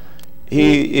anhu,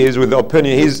 he is with the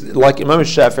opinion, he's like Imam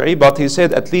al-Shafi'i, but he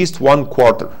said at least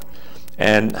 1/4.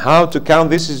 And how to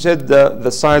count this? He said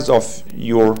the size of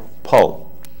your palm.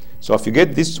 So if you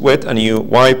get this wet and you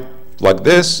wipe like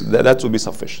this, that will be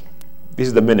sufficient. This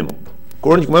is the minimum.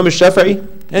 According to Imam al-Shafi'i,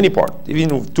 any part,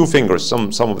 even with 2 fingers,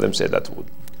 some of them say that would.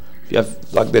 If you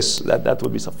have like this, that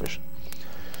would be sufficient.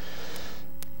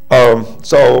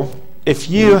 So if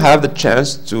you have the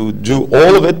chance to do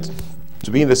all of it,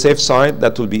 to be in the safe side,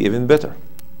 that will be even better,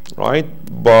 right?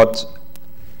 But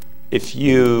if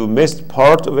you missed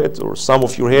part of it or some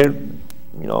of your hair,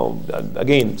 you know,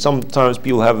 again, sometimes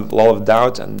people have a lot of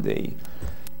doubt and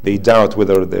they doubt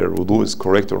whether their wudu is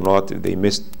correct or not. If they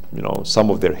missed, you know, some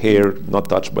of their hair not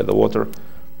touched by the water,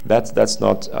 that's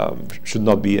not should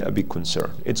not be a big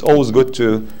concern. It's always good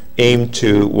to aim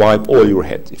to wipe all your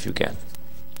head if you can.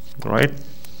 All right.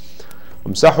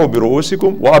 امسحوا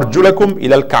برؤوسكم وأرجلكم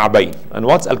إلى الكعبين. And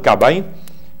what's al-ka'bayn?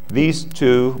 These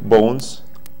 2 bones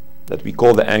that we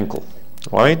call the ankle,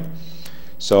 right?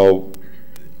 So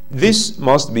this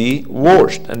must be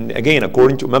washed, and again,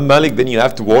 according to Imam Malik, then you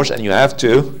have to wash and you have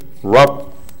to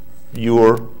rub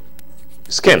your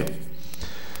skin.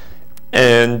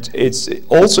 And it's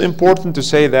also important to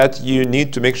say that you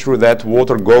need to make sure that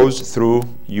water goes through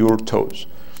your toes.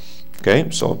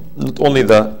 Okay, so not only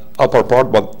the upper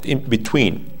part, but in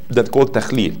between. That's called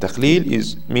takhleel.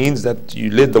 Takhleel means that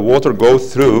you let the water go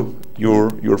through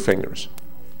your fingers.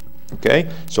 Okay,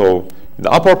 so the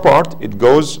upper part, it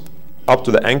goes up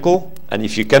to the ankle, and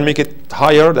if you can make it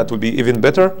higher, that would be even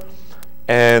better.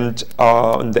 And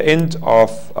on the end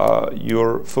of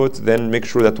your foot, then make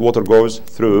sure that water goes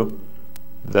through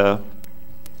the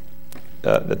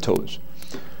toes.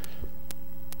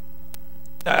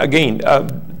 Again,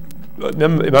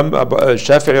 Imam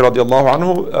Shafi'i radiallahu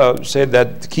anhu said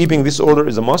that keeping this order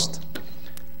is a must.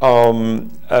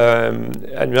 And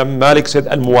Imam Malik said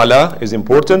al-muwala is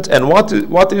important. And what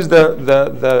is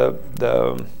the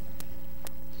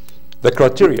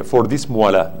criteria for this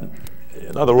muwala?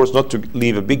 In other words, not to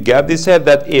leave a big gap. They said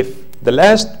that if the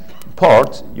last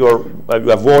part you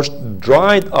have washed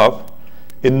dried up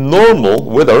in normal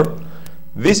weather,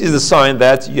 this is a sign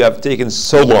that you have taken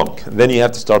so long. Then you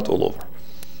have to start all over.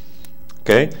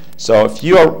 Okay. So if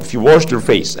you washed your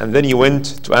face and then you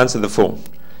went to answer the phone,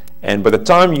 and by the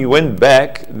time you went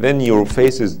back, then your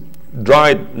face is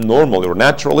dried normally or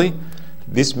naturally,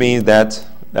 this means that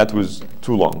that was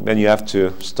too long. Then you have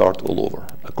to start all over,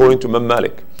 according to Imam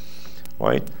Malik.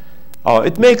 Right?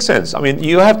 It makes sense. I mean,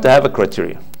 you have to have a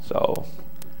criteria. So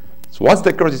what's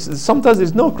the criteria? Sometimes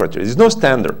there's no criteria. There's no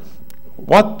standard.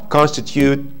 What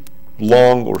constitutes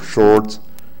long or short?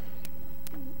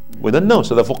 We don't know.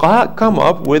 So the fuqaha come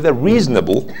up with a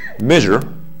reasonable measure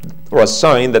or a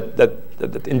sign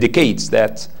that indicates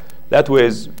that way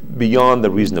is beyond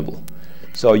the reasonable.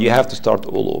 So you have to start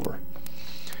all over.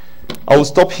 I will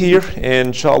stop here, and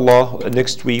inshallah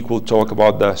next week we'll talk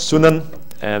about the sunan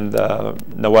and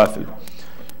nawafil.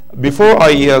 Before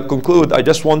I conclude, I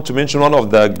just want to mention one of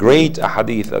the great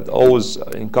ahadith that I always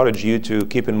encourage you to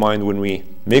keep in mind when we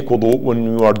make wudu.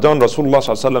 When we are done, Rasulullah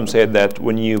ﷺ said that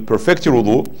when you perfect your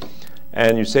wudu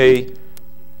and you say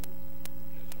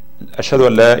أشهد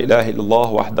أن لا إله إلا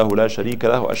الله وحده لا شريك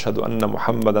له وأشهد أن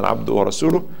محمدا عبده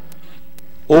ورسوله,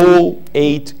 all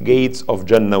 8 gates of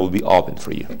Jannah will be open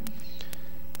for you.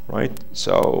 Right?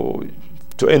 So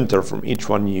to enter from each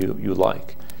one you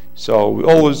like. So we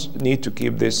always need to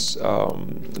keep this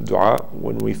dua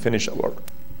when we finish our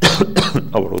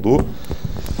our wudu.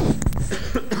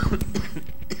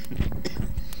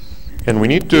 And we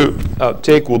need to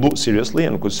take wudu seriously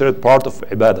and consider it part of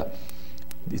ibadah.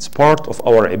 It's part of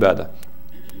our ibadah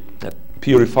that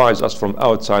purifies us from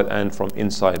outside and from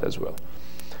inside as well.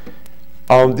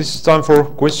 This is time for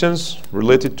questions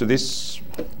related to this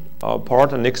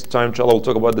part, and next time inshallah we'll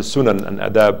talk about the sunan and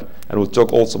adab, and we'll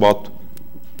talk also about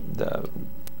the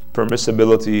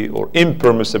permissibility or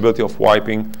impermissibility of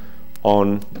wiping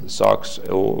on the socks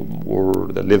or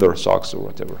the leather socks or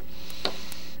whatever.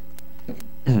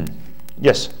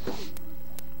 Yes?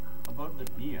 About the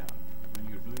niyyah, when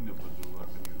you're doing the wudu or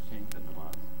when you're saying the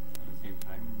namaz at the same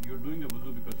time, you're doing the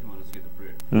wudu because you want to say the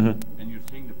prayer. And you're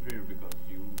saying the prayer because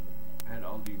you had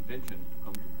all the intention to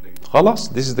come to place.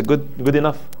 Khalas, this is the good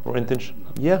enough for intention.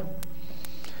 Yeah.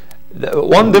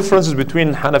 One difference is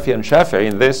between Hanafi and Shafi'i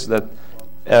in this, that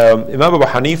Imam Abu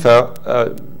Hanifa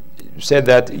said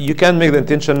that you can make the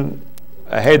intention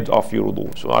ahead of your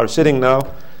wudu. So I'm sitting now,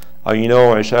 you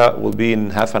know Isha will be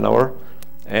in half an hour,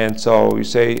 and so you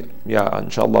say, yeah,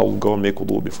 inshallah we'll go and make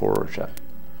wudu before Isha.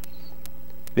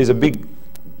 There's a big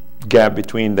gap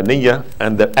between the niyyah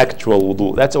and the actual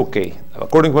wudu. That's okay.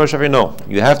 According to Imam Shafi'i, no.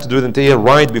 You have to do the niyyah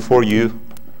right before you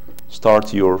start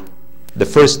the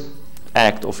first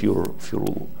act of your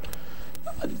wudu.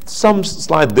 Some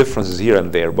slight differences here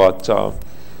and there, but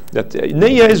that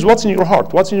niyyah is what's in your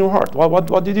heart. What's in your heart?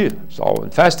 What do you do? So in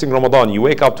fasting Ramadan, you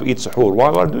wake up to eat suhoor. Why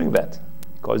are you doing that?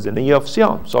 Because the niyyah of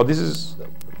siyam. So this is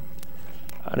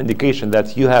an indication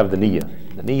that you have the niyyah.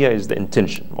 The niyyah is the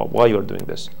intention. Why you are doing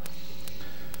this.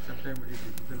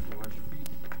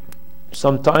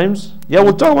 Sometimes, yeah,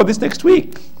 we'll talk about this next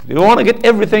week. Do you want to get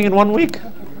everything in 1 week?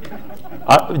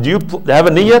 Do you have a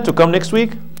niyyah to come next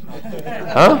week?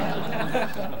 Huh?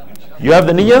 You have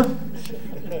the niyyah?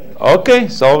 Okay,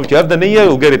 so if you have the niyyah,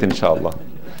 you'll get it inshallah.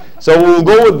 So we'll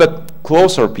go with the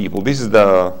closer people. This is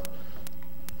the...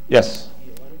 Yes?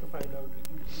 I wanted to find out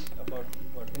about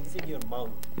rinsing your mouth.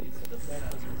 Does that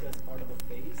just part of the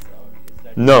face? Or is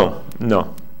that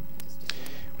No.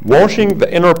 Washing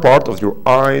the inner part of your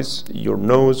eyes, your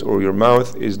nose, or your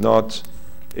mouth is not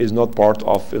part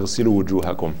of اغسلوا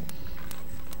وجوهكم.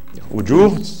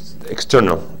 Wujuh is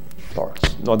external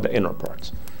parts, not the inner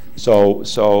parts.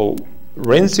 So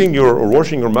rinsing or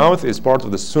washing your mouth is part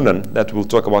of the sunan that we'll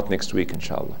talk about next week,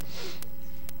 inshallah.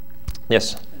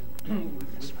 Yes? I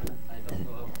don't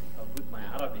know how good my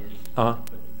Arabic is, but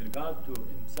with regard to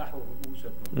imsahu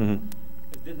ru'usakum,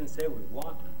 it didn't say with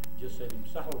water, it just said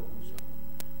imsahu ru'usakum.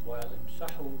 While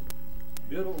imsahu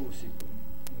biru'usikum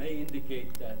may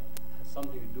indicate that it has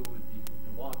something to do with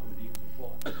the water, the use of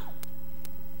water.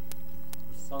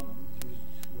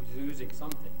 Was using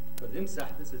something. Because imsah,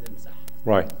 this is imsah.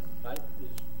 Right. Right?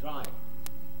 It's dry.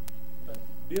 But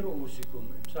biru'usikum,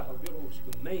 imsahu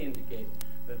biru'usikum may indicate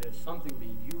that there's something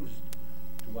being used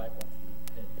to wipe off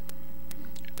your head.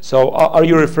 So are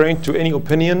you referring to any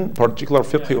opinion, particular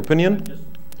fiqh opinion?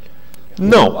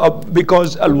 No,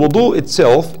 because al-wudu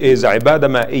itself is ibadah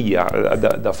ma'iyya.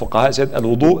 The fuqaha said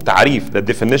al-wudu ta'rif, the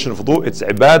definition of wudu, it's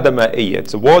ibadah ma'iyya.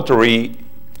 It's a watery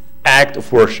act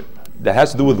of worship that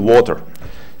has to do with water.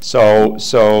 So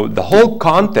the whole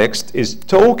context is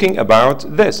talking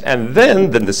about this. And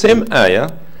then the same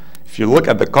ayah, if you look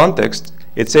at the context,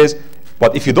 it says,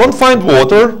 but if you don't find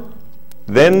water,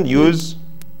 then use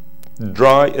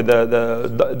dry,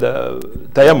 the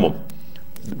tayammum,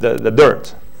 the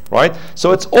dirt. Right?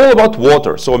 So it's all about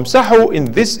water. So imsahu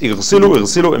in this, اغسلوا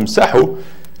imsahu,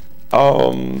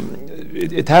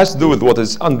 it has to do with what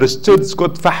is understood. It's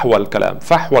called fahwa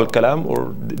al-kalam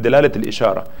or dalalat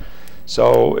al-ishara.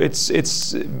 So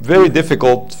it's very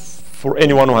difficult for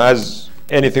anyone who has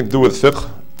anything to do with fiqh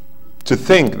to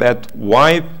think that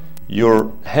wipe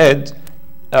your head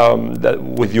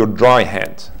with your dry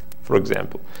hand, for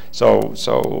example. So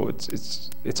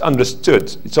it's understood.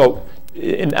 So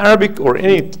in Arabic or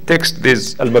any text,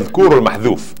 there's al-madhkur or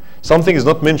mahdhuf. Something is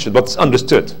not mentioned, but it's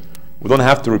understood. We don't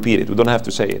have to repeat it. We don't have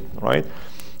to say it, right?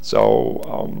 So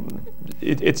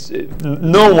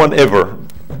no one ever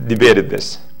debated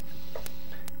this.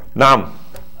 Naam.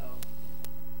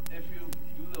 If you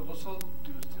do the ghusl,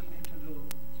 do you still need to do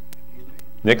wudu?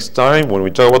 Next time when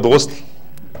we talk about the ghusl,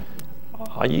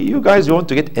 you guys want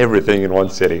to get everything in one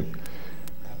sitting.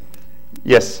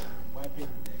 Yes.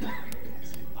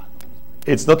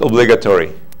 It's not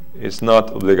obligatory. It's not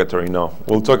obligatory, no.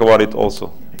 We'll talk about it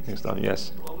also next time,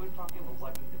 yes. While we're talking about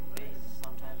wiping the face,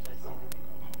 sometimes I see that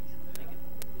people take it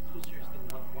too seriously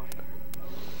with washing.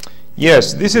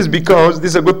 Yes, this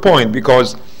is a good point,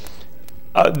 because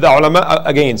the ulama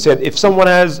again said if someone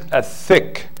has a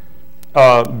thick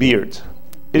beard,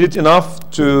 is it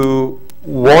enough to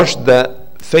wash the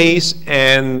face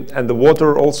and the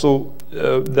water also?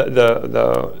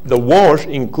 The wash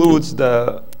includes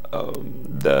the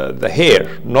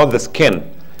hair, not the skin.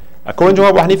 According to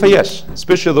Abu Hanifa, yes,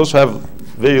 especially those who have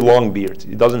very long beards.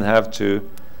 It doesn't have to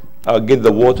get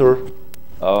the water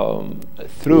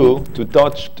through to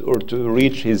touch or to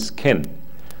reach his skin,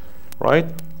 right?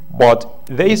 But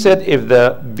they said if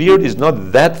the beard is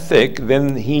not that thick,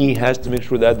 then he has to make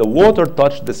sure that the water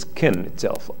touch the skin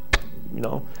itself, you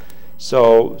know.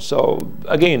 So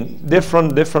again,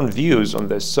 different views on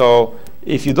this. So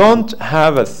if you don't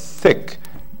have a thick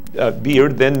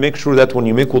beard, then make sure that when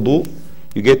you make wudu,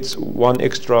 you get one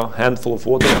extra handful of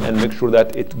water and make sure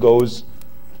that it goes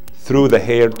through the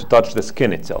hair to touch the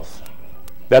skin itself.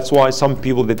 That's why some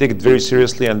people, they take it very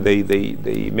seriously and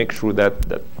they make sure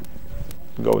that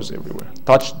goes everywhere.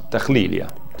 Touch takhleel, yeah,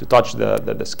 to touch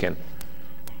the skin.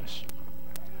 Yes.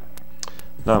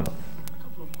 Now.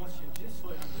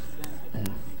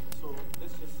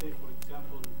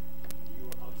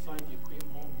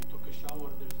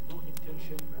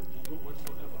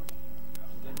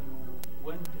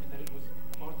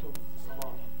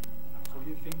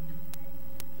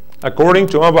 According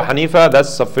to Abu Hanifa,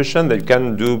 that's sufficient that you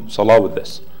can do salah with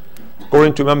this.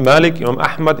 According to Imam Malik, Imam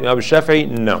Ahmad, Imam Shafi'i,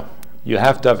 no. You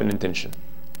have to have an intention.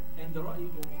 And the Ra'i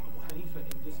of Abu Hanifa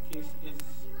in this case is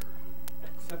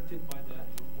accepted by the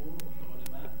Jumhur of the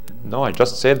ulama? No, I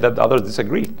just said that the others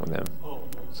disagreed with them. Oh.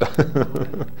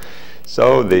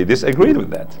 So they disagreed with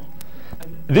that.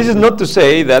 This is not to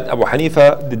say that Abu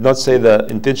Hanifa did not say the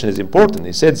intention is important.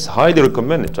 He said it's highly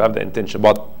recommended to have the intention.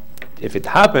 But if it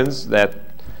happens that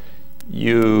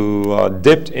you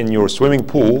dipped in your swimming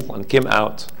pool and came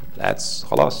out, that's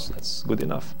khalas, that's good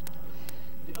enough.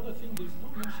 The other thing, there's no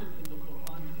mention in the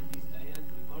Quran in these ayat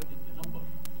regarding the number,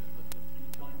 like the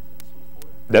 3 times and so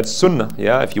forth. That's sunnah,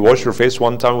 yeah. If you wash your face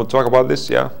one time, we'll talk about this,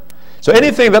 yeah. So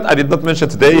anything that I did not mention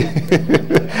today,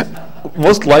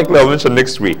 most likely I'll mention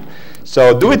next week.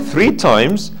 So do it 3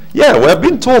 times. Yeah, we have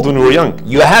been told when we were young,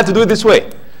 you had to do it this way.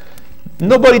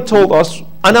 Nobody told us,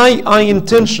 and I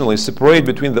intentionally separate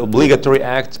between the obligatory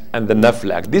act and the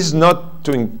nafl act. This is not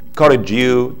to encourage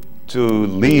you to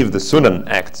leave the sunan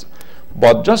acts,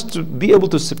 but just to be able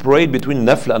to separate between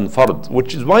nafl and fard,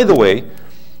 which is, by the way,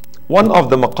 one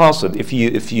of the maqasid. If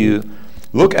you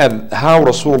look at how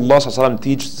Rasulullah ﷺ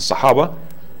teaches the Sahaba,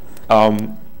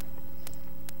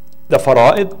 the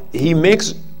fara'id, he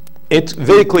makes it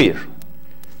very clear.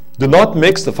 Do not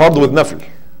mix the fard with nafl.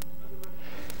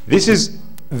 This is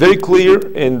very clear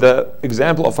in the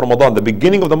example of Ramadan, the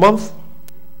beginning of the month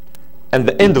and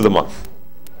the end of the month.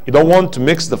 You don't want to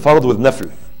mix the fard with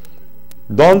nafl.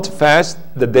 Don't fast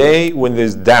the day when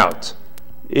there's doubt.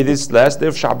 It is last day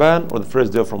of Sha'ban or the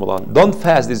first day of Ramadan. Don't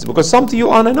fast this, because some to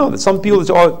you, and I know that some people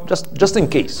say, oh, just in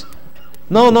case.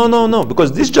 No,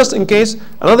 because this just in case,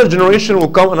 another generation will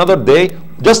come another day,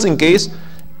 just in case.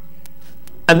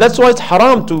 And that's why it's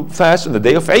haram to fast on the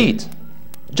day of Eid.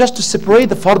 just to separate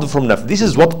the fard from nafl. This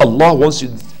is what Allah wants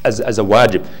you as a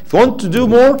wajib. If you want to do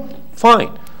more,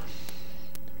 fine.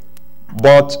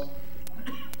 But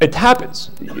it happens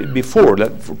before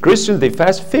that for Christians they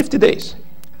fast 50 days.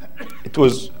 It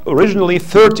was originally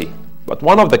 30, but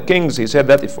one of the kings, he said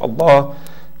that if Allah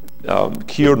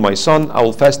cured my son, I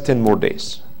will fast 10 more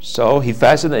days. So he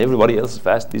fasted and everybody else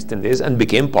fasted these 10 days and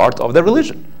became part of the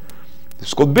religion.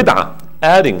 It's called bid'ah,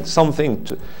 adding something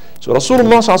to. So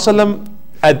Rasulullah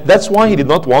ﷺ, that's why he did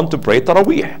not want to pray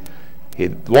Taraweeh. He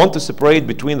wanted to separate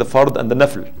between the fard and the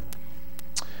nafl.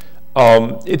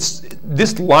 It's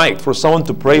disliked for someone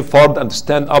to pray fard and to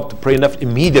stand up to pray nafl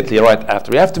immediately right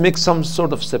after. You have to make some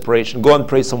sort of separation. Go and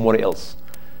pray somewhere else,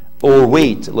 or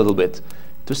wait a little bit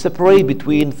to separate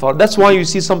between fard. That's why you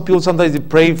see some people sometimes they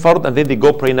pray fard and then they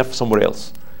go pray nafl somewhere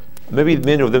else. Maybe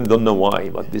many of them don't know why,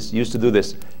 but this used to do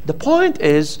this. The point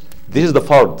is, this is the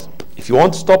fard. If you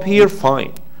want to stop here,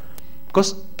 fine.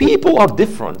 Because people are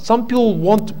different. Some people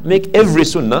want to make every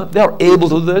sunnah. They are able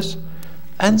to do this.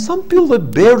 And some people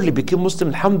that barely became Muslim,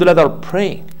 alhamdulillah, they are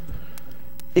praying.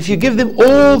 If you give them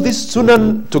all this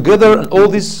sunnah together and all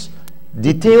these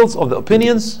details of the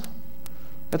opinions,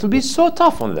 that will be so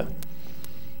tough on them.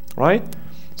 Right?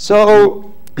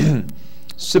 So,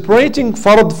 separating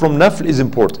fard from nafl is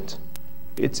important.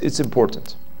 It's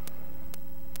important.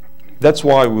 That's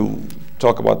why we'll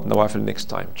talk about nawafil next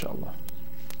time, inshallah.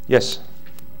 Yes?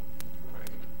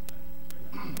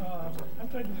 I'm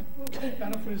trying to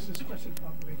paraphrase this question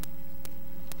properly.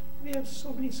 We have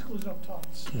so many schools of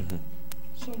thoughts,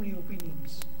 so many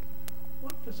opinions.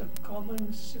 What does a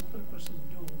common, simple person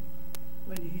do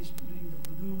when he's doing the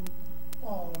wudu,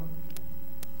 or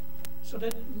so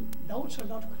that doubts are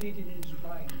not created in his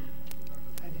mind,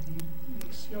 and then he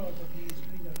makes sure that he is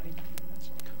doing the right thing? That's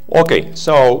all. Okay,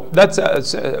 so that's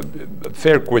a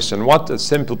fair question. What a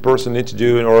simple person needs to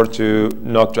do in order to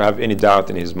not to have any doubt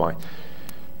in his mind.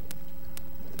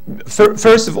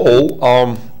 First of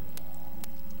all,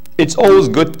 it's always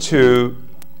good to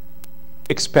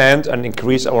expand and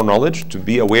increase our knowledge, to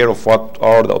be aware of what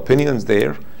are the opinions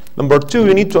there. Number two,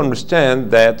 you need to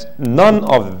understand that none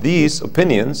of these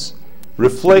opinions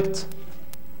reflect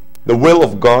the will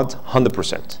of God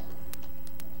 100%.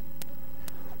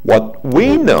 What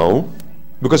we know,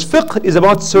 because fiqh is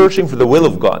about searching for the will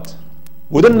of God.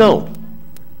 We don't know.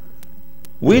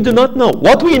 We do not know.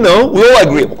 What we know, we all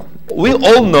agree upon. We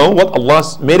all know what Allah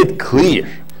made it clear.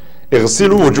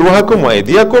 اغسلوا وجوهكم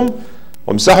وأيديكم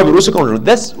وامسحوا برؤوسكم.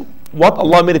 That's what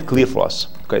Allah made it clear for us.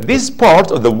 Okay, this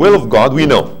part of the will of God we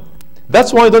know.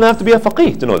 That's why you don't have to be a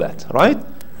faqih to know that, right?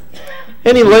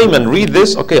 Any layman read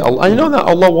this, okay, I know that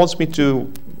Allah wants me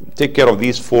to take care of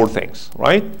these 4 things,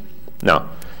 right? Now,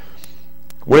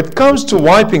 when it comes to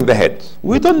wiping the head,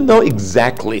 we don't know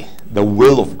exactly the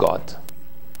will of God.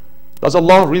 Does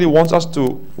Allah really want us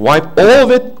to wipe all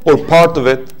of it or part of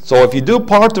it? So if you do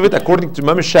part of it, according to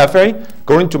Imam Shafi'i,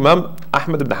 according to Imam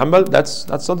Ahmad ibn Hanbal, that's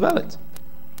not valid.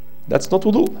 That's not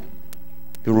wudu.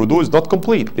 Your wudu is not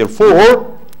complete.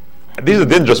 Therefore, this is the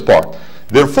dangerous part.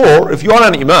 Therefore, if you are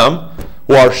an Imam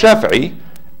who are Shafi'i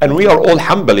and we are all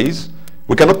Hanbalis,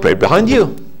 we cannot pray behind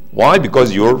you. Why?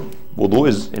 Because your wudu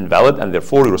is invalid and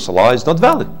therefore your salah is not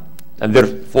valid. And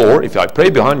therefore, if I pray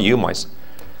behind you,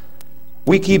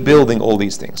 we keep building all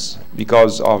these things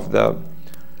because of the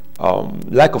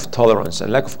lack of tolerance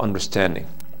and lack of understanding.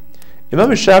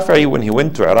 Imam Shafi'i, when he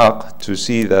went to Iraq to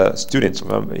see the students,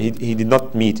 he did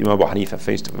not meet Imam Abu Hanifa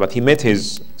face to face, but he met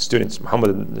his students,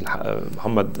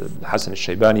 Muhammad Hassan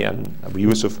al-Shaybani and Abu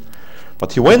Yusuf.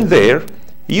 But he went there,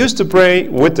 he used to pray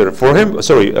witr for him,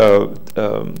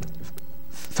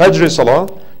 Fajr Salah,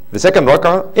 the second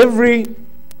rak'ah, every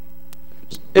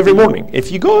morning.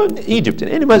 If you go in Egypt, in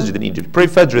any masjid in Egypt, pray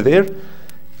Fajr there,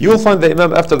 you will find the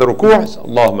Imam after the ruku',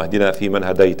 Allahumma hdina fi man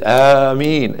hadayt,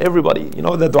 Ameen. Everybody, you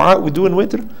know the dua we do in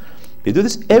witr? We do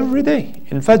this every day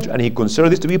in Fajr, and he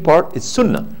considers this to be it's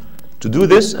sunnah. To do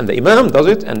this, and the Imam does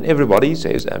it, and everybody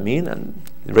says Ameen, and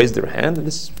raise their hand. And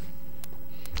this.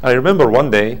 I remember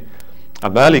one day, a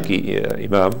Maliki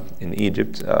Imam in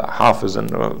Egypt, Hafiz,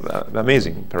 and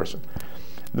amazing person.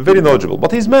 Very knowledgeable,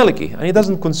 but he's Maliki and he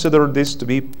doesn't consider this to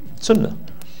be sunnah.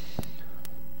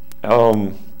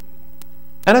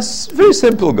 And a very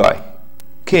simple guy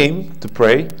came to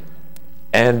pray,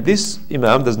 and this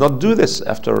Imam does not do this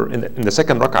in the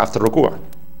second rak'ah after ruku'.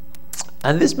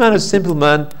 And this man is a simple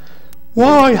man.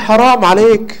 Why haram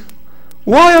alayk?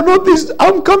 Why am not this?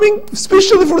 I'm coming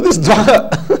especially for this dua.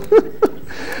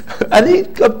 And he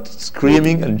kept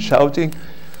screaming and shouting.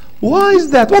 Why is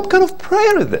that? What kind of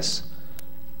prayer is this?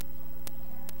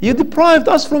 You deprived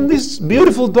us from this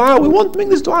beautiful dua. We want to make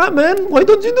this dua, man. Why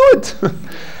don't you do it?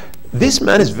 this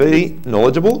man is very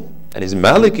knowledgeable and is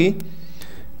Maliki,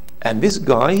 and this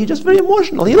guy, he's just very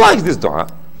emotional. He likes this dua,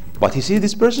 but he sees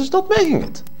this person is not making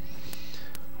it.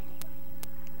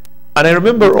 And I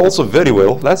remember also very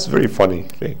well, that's very funny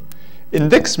thing. In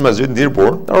next masjid in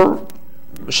Dearborn, there are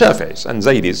Shafi'is and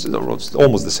Zaydis,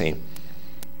 almost the same.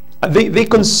 And they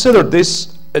consider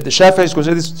this, the Shafi'is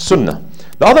consider this sunnah.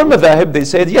 The other madhahib, they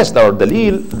said, yes, there are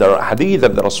dalil, there are hadith,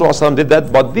 that the Rasulullah did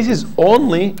that, but this is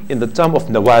only in the time of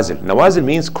nawazil. Nawazil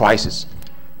means crisis.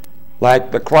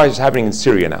 Like the crisis happening in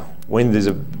Syria now, when there's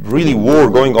a really war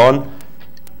going on.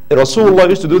 Rasulullah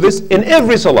used to do this in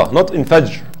every salah, not in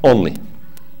Fajr only.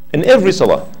 In every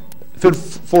salah.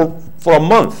 For a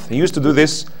month, he used to do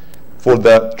this for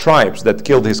the tribes that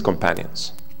killed his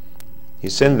companions. He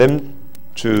sent them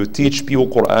to teach people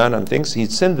Quran and things. He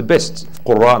sent the best,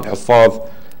 Quran, Hafaz.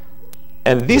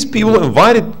 And these people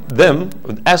invited them,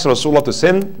 asked Rasulullah to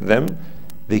send them,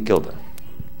 they killed them.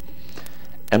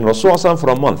 And Rasulullah for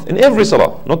a month, in every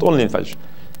salah, not only in Fajr.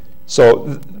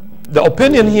 So the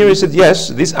opinion here is that yes,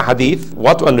 this ahadith,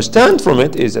 what to understand from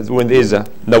it is that when there is a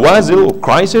nawazil or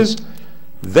crisis,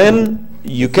 then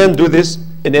you can do this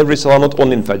in every salah, not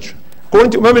only in Fajr.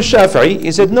 According to Imam al-Shafi'i,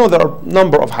 he said no, there are a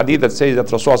number of hadith that say that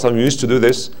Rasulullah used to do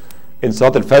this in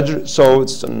Salat al-Fajr, so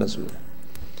it's unnecessary.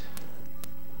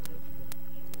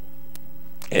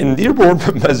 In Dearborn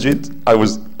Masjid, I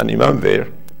was an imam there,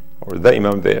 or the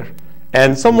imam there,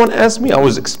 and someone asked me, I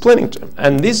was explaining to him,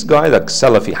 and this guy, like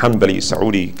Salafi, Hanbali,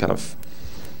 Saudi kind of,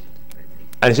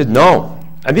 and he said no.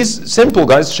 And these simple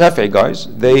guys, Shafi'i guys,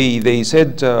 they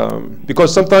said,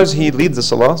 because sometimes he leads the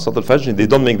Salah, Salat al-Fajr, they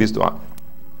don't make this dua.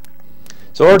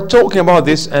 So we're talking about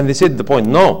this, and they said the point,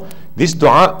 no, this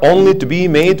dua only to be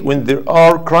made when there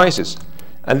are crises.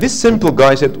 And this simple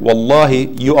guy said, Wallahi,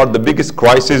 you are the biggest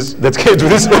crisis that came to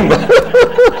this ummah.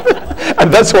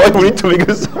 And that's why we need to make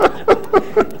this.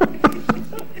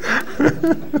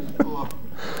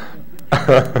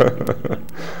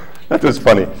 That was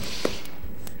funny.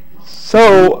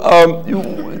 So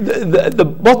the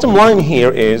bottom line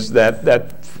here is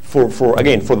that for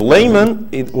the layman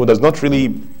who does not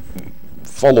really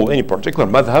follow any particular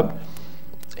madhab,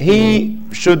 he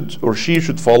should or she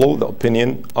should follow the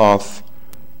opinion of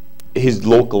his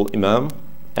local imam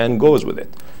and goes with it.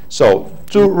 So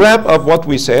to wrap up what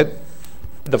we said,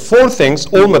 the four things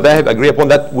all madhahib agree upon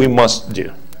that we must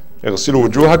do. اغسلوا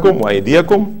وجوهكم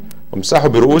وأيديكم وامسحوا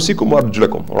برؤوسكم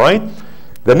وأرجلكم. All right?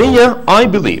 The niyyah, I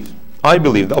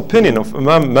believe the opinion of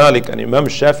Imam Malik and Imam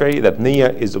Shafi'i that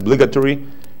niyyah is obligatory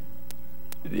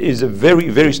is a very,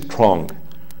 very strong,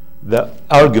 the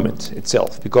argument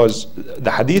itself, because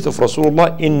the hadith of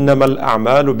Rasulullah, إِنَّمَا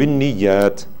الْأَعْمَالُ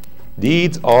بِالنِّيَّاتِ,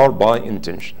 deeds are by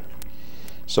intention.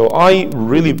 So I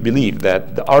really believe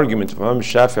that the argument of Imam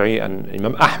Shafi'i and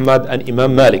Imam Ahmad and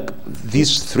Imam Malik,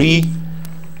 these three,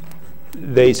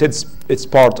 they said it's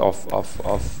part of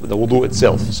the wudu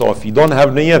itself. So if you don't have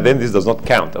niyyah, then this does not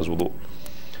count as wudu.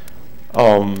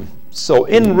 So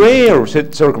in rare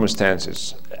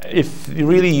circumstances, if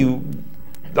really you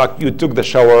took the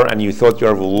shower and you thought you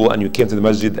are wudu and you came to the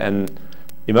masjid and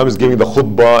Imam is giving the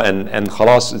khutbah and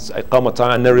khalas, it's iqamah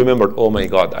time, and then remembered, oh my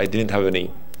God, I didn't have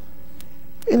any.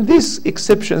 In these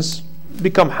exceptions,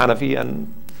 become Hanafi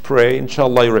and pray,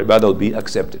 inshallah your ibadah will be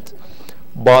accepted.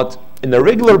 But in a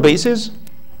regular basis,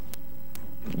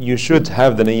 you should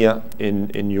have the niyyah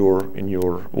in your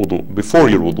wudu, before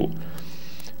your wudu.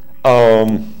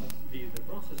 The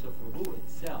process of wudu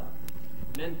itself,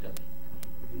 mentally,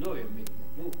 you know you're making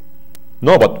wudu.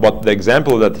 No, but the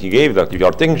example that he gave, that if you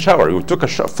are taking a shower, you took a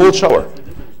full shower,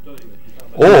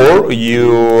 or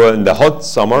you in the hot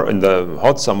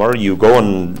summer, you go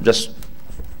and just,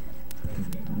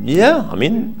 yeah, I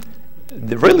mean,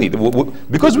 really,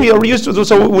 because we are used to do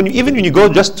so. Even when you go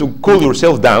just to cool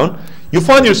yourself down, you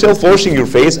find yourself washing your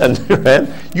face and your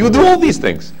hand. You do all these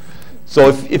things. So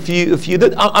if you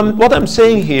did, what I'm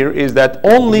saying here is that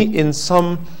only in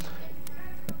some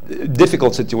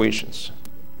difficult situations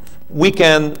we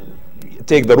can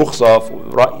take the rukhsah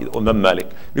of Imam Malik,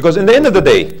 because in the end of the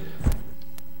day,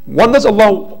 what does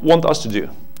Allah want us to do?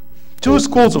 Two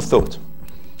schools of thought.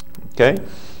 Okay,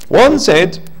 one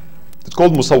said, it's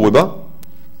called Musawwiba,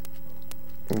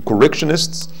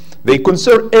 correctionists. They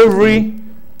consider every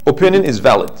opinion is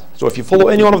valid. So if you follow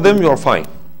any one of them, you are fine.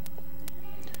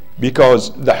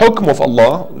 Because the hukm of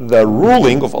Allah, the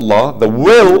ruling of Allah, the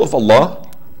will of Allah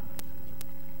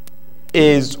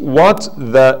is what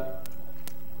the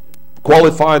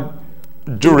qualified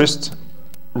jurist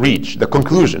reach, the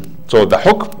conclusion. So the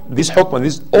hukm, this hukm, and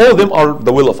this, all of them are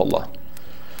the will of Allah.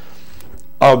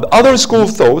 The other school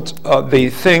of thought, they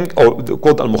think, or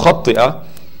quote al-mukhatti'ah,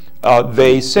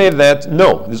 they say that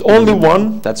no, there's only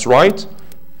one that's right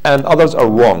and others are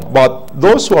wrong. But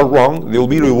those who are wrong, they will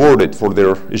be rewarded for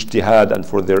their ijtihad and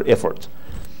for their effort.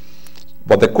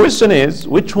 But the question is,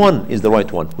 which one is the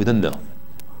right one? We don't know.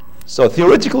 So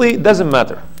theoretically, it doesn't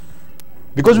matter.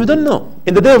 Because we don't know.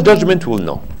 In the day of judgment, we'll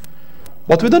know.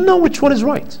 But we don't know which one is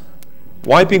right.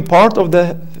 Wiping part of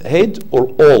the head or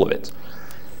all of it.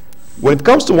 When it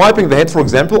comes to wiping the head, for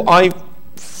example, I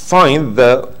find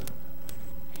the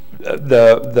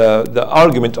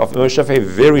argument of Imam Shafi'i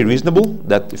very reasonable,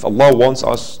 that if Allah wants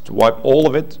us to wipe all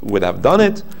of it, we'd have done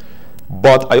it.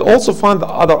 But I also find the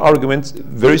other arguments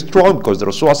very strong, because the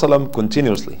Rasulullah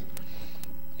continuously,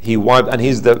 he wiped, and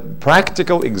he's the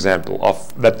practical example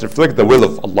of that reflect the will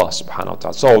of Allah subhanahu wa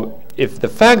ta'ala. So if the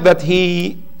fact that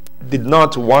he did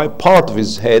not wipe part of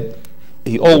his head,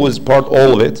 he always part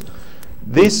all of it,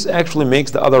 this actually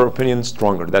makes the other opinion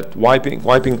stronger, that wiping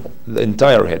the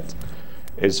entire head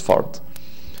is fard.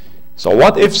 So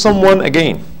what if someone,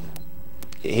 again,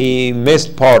 he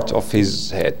missed part of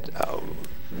his head?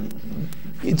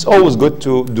 It's always good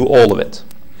to do all of it.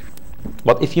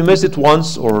 But if you miss it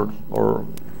once, or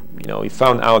you know, you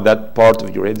found out that part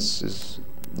of your head is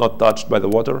not touched by the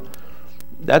water,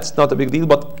 that's not a big deal.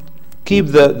 But keep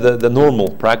the normal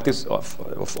practice of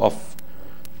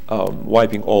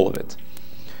wiping all of it.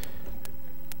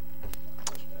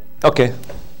 Okay.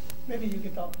 Maybe you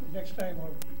can talk next time, or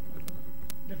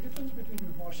the difference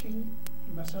between washing,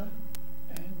 masa,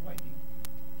 and wiping.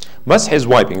 Masah is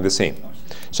wiping, the same.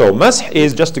 So masah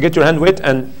is just to get your hand wet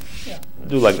and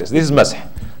do like this. This is masah.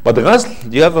 But the ghasl,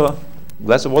 do you have a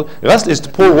glass of water? Ghasl is to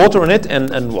pour water in it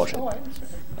and wash it. Oh, I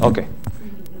understand. Okay.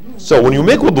 So when you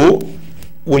make wudu,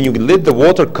 when you let the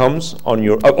water comes on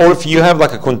your, or if you have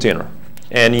like a container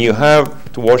and you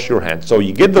have to wash your hands, so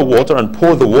you get the water and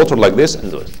pour the water like this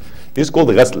and do it. This is called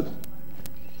ghasl.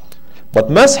 But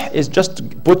masah is just to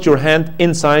put your hand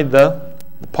inside the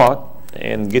pot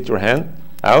and get your hand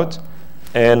out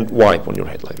and wipe on your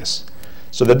head like this.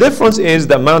 So the difference is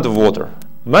the amount of water.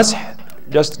 Masah,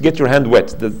 just get your hand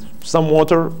wet. Some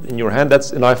water in your hand,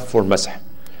 that's enough for masah.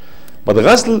 But the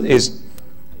ghasl is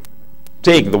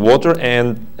take the water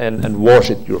and wash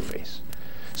it your face.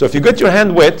 So if you get your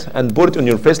hand wet and put it on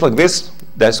your face like this,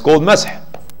 that's called masah,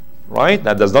 right?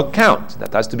 That does not count.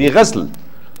 That has to be ghasl.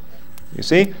 You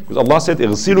see? Because Allah said,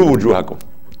 اغسلوا وجوهكم.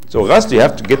 So ghasl, you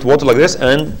have to get water like this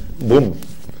and boom,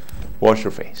 wash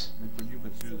your face. Could you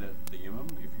consider that the Imam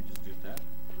if you just did that?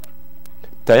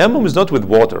 Tayammum is not with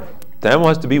water. Tayammum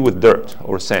has to be with dirt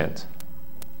or sand.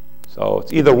 So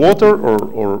it's either water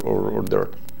or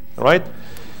dirt. All right?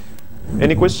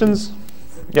 Any questions?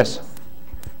 Yes.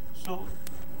 So,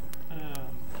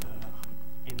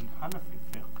 in Hanafi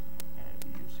fiqh,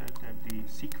 you said that the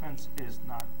sequence is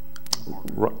not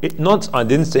important. I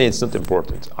didn't say it's not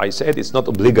important. I said it's not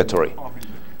obligatory.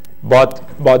 But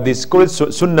this called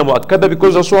sunnah mu'akkada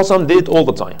because Rasulullah did it all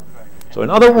the time. So in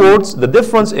other words, the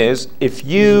difference is if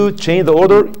you change the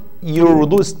order, your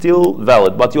wudu is still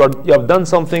valid, but you have done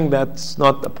something that's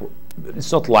not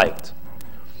liked.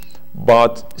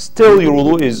 But still your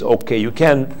wudu is okay. You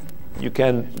can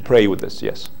pray with this,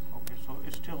 yes. Okay, so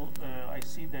it's still I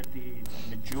see that the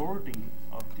majority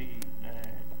of the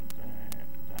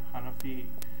Hanafi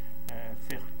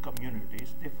fiqh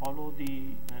communities, they follow the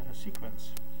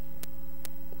sequence.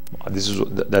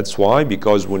 That's why,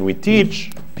 because when we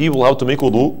teach people how to make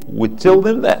wudu, we tell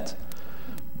them that.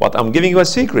 But I'm giving you a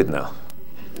secret now.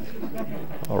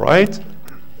 All right?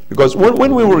 Because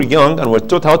when we were young and were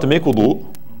taught how to make wudu,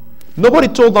 nobody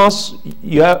told us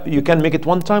you can make it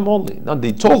one time only. No,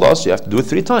 they told us you have to do it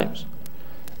 3 times.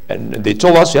 And they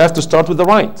told us you have to start with the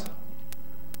right.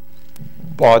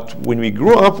 But when we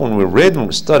grew up, when we read, when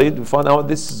we studied, we found out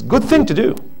this is a good thing to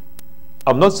do.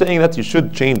 I'm not saying that you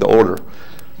should change the order.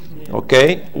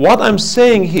 Okay? What I'm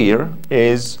saying here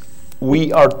is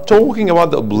we are talking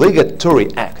about the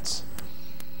obligatory acts.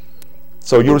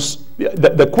 So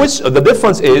the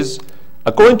difference is,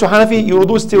 according to Hanafi, your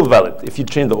wudu is still valid if you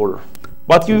change the order.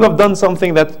 But you have done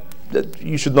something that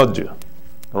you should not do.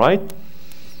 Right?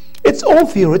 It's all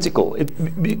theoretical.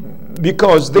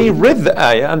 Because they read the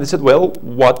ayah and they said, well,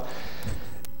 what?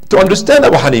 To understand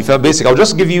Abu Hanifa, basically, I'll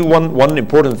just give you one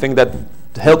important thing that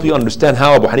to help you understand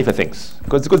how Abu Hanifa thinks.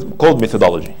 Because it's called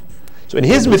methodology. So in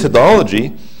his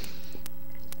methodology,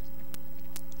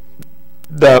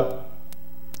 the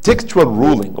textual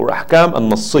ruling or ahkam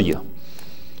al-nassiyah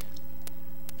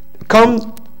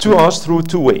come to us through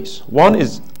 2 ways. One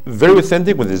is very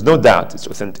authentic, when there's no doubt it's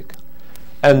authentic.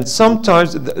 And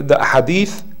sometimes the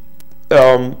hadith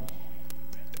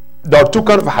there are two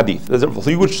kinds of hadith. There's a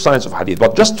huge science of hadith.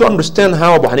 But just to understand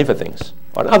how Abu Hanifa thinks,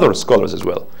 and other scholars as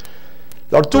well,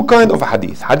 there are two kinds of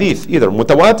hadith. Hadith, either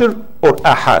mutawatir or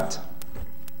ahad.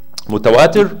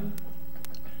 Mutawatir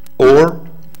or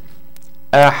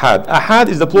ahad. Ahad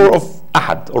is the plural of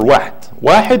ahad or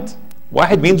wahid.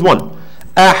 Wahid means one.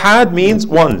 Ahad means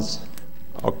ones.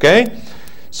 Okay?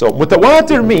 So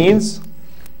mutawatir means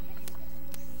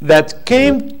that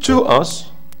came to us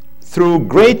through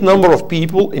great number of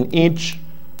people in each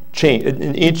chain,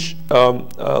 in each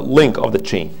link of the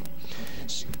chain.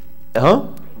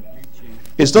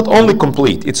 It's not only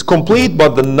complete, it's complete,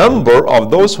 but the number of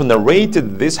those who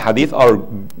narrated this hadith are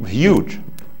huge.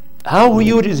 How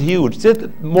huge is huge?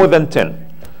 It's more than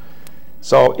 10.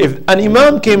 So if an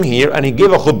imam came here and he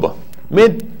gave a khutbah,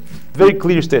 made very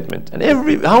clear statement, and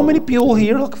how many people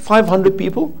here? Like 500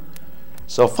 people.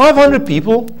 So 500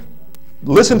 people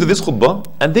listen to this khutbah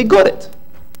and they got it,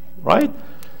 right?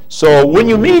 So when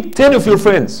you meet 10 of your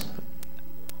friends,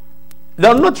 they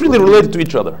are not really related to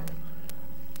each other,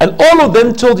 and all of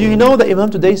them told you, you know, the imam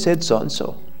today said so and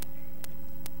so.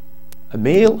 A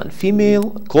male and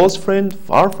female, a close friend,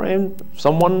 far friend,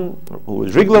 someone who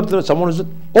is regular to them, someone who's,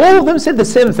 all of them said the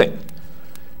same thing.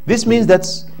 This means that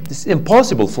it's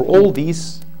impossible for all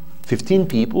these 15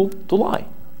 people to lie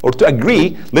or to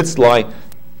agree, let's lie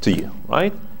to you,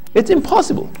 right? It's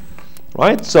impossible,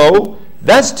 right? So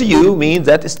that's to you means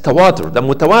that it's tawatur, the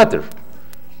mutawatir.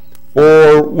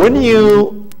 Or when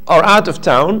you are out of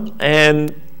town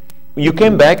and you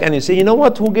came back and you say, you know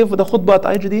what, who gave the khutbah at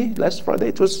IAGD last Friday?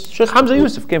 It was Sheikh Hamza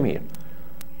Yusuf came here.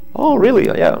 Oh, really?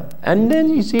 Yeah. And then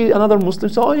you see another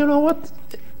Muslim say, oh, you know what?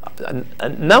 And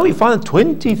now you find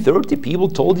 20, 30 people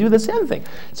told you the same thing.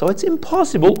 So it's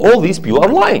impossible. All these people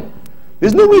are lying.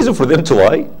 There's no reason for them to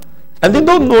lie. And they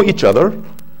don't know each other.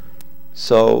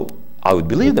 So I would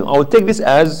believe them. I would take this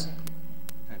as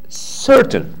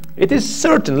certain. It is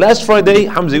certain. Last Friday,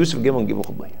 Hamza Yusuf gave a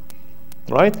khutbah here.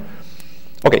 Right?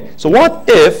 Okay, so what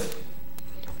if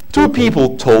two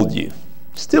people told you?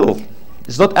 Still,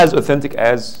 it's not as authentic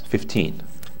as 15.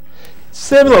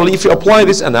 Similarly, if you apply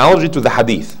this analogy to the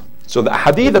hadith. So the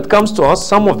hadith that comes to us,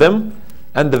 some of them,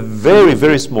 and the very,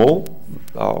 very small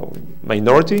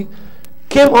minority,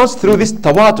 came us through this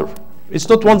tawatur. It's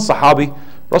not one sahabi.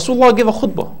 Rasulullah gave a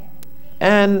khutbah,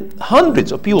 and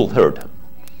hundreds of people heard him.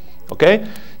 Okay?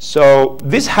 So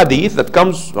this hadith that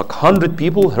comes, like 100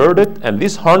 people heard it, and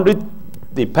this 100,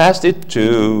 they passed it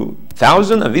to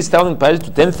 1,000, and this 1,000 passed it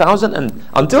to 10,000, and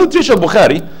until Trisha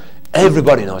Bukhari,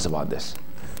 everybody knows about this.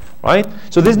 Right?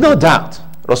 So there's no doubt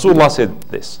Rasulullah said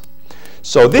this.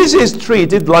 So this is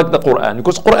treated like the Quran,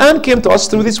 because Quran came to us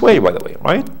through this way, by the way,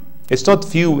 right? It's not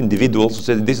few individuals who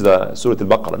said this is the Surah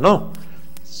Al-Baqarah. No.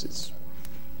 It's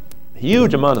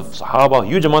huge amount of Sahaba,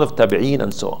 huge amount of Tabi'een,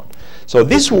 and so on. So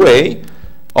this way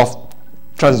of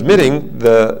transmitting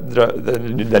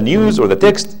the news or the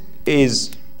text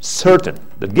is certain.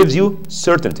 That gives you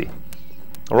certainty.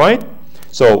 Alright?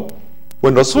 So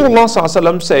when Rasulullah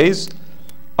ﷺ says,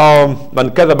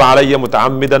 Man kadhaba alayya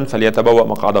muta'ammidan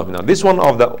falyatabawwa maq'adahu minar. This one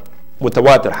of the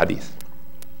mutawatir hadith.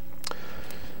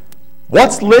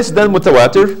 What's less than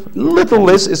mutawatir? Little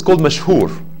less is called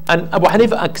mashhur. And Abu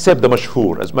Hanifa accept the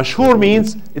mashhur. As mashhur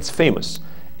means it's famous.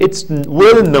 It's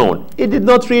well known. It did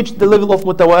not reach the level of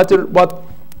mutawatir, but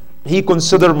he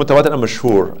considered mutawatir and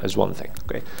mashhur as one thing.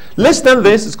 Okay. Less than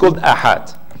this is called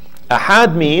ahad.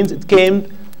 Ahad means it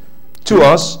came to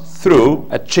us through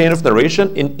a chain of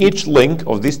narration. In each link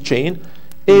of this chain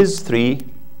is 3,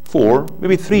 4,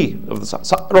 maybe 3 of the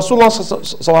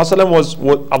Rasulullah was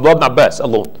Abdullah ibn Abbas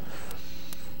alone.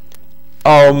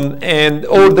 And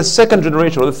or the second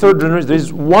generation or the third generation, there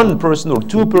is one person or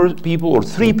two people or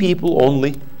 3 people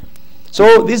only.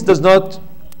 So this does not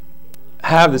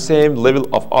have the same level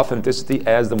of authenticity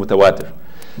as the mutawatir.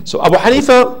 So Abu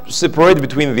Hanifa separated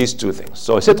between these two things.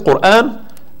 So he said Quran,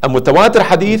 a mutawatir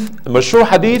hadith, a mashhur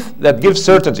hadith that gives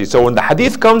certainty. So when the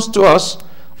hadith comes to us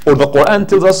or the Quran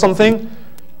tells us something,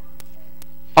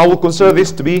 I will consider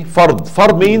this to be fard.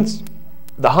 Fard means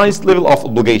the highest level of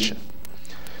obligation.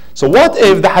 So what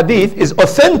if the hadith is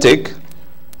authentic,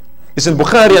 it's in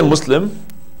Bukhari and Muslim,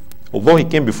 although he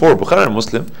came before Bukhari and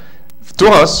Muslim, to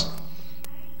us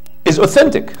is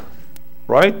authentic,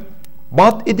 right?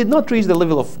 But it did not reach the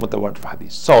level of mutawatir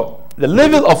hadith. So the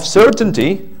level of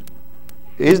certainty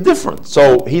is different.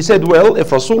 So he said, well,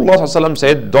 if Rasulullah ﷺ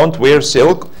said don't wear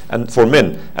silk and for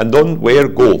men and don't wear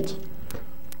gold,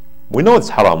 we know it's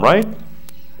haram, right?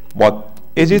 But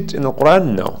is it in the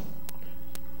Quran? No.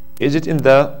 Is it in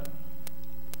the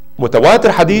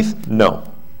mutawatir hadith? No.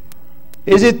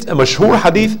 Is it a mashhur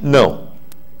hadith? No.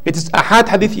 It is ahad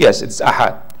hadith? Yes, it's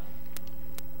ahad.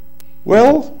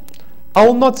 Well, I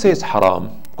will not say it's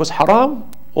haram, because haram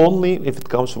only if it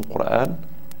comes from Quran,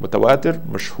 mutawatir,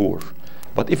 mashhur.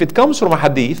 But if it comes from a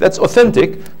hadith, that's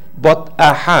authentic, but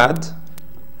ahad,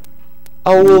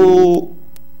 I will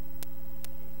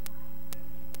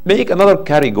make another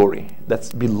category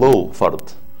that's below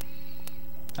fard.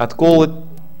 I'd call it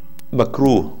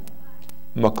makruh.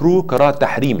 Makruh kara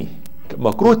tahrimi.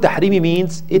 Makruh tahrimi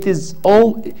means it is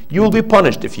all, you will be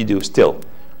punished if you do still.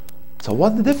 So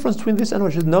what's the difference between this and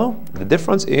wajid? No, the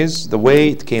difference is the way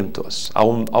it came to us. I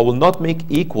will not make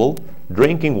equal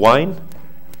drinking wine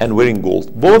and wearing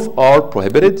gold. Both are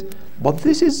prohibited, but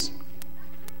this is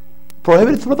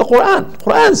prohibited through the Quran.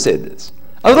 Quran said this.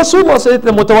 Al-Rasulullah said it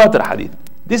in the mutawatir hadith.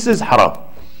 This is haram.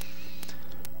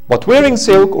 But wearing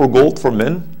silk or gold for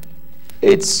men,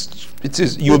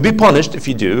 you'll be punished if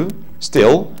you do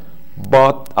still,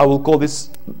 but I will call this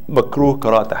makruh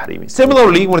kara tahrimi.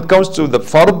 Similarly, when it comes to the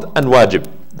fard and wajib,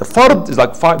 the fard is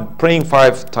like praying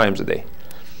 5 times a day.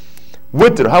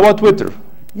 Witr, how about witr?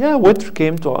 Yeah, witr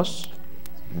came to us,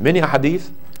 many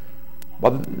hadith,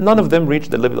 but none of them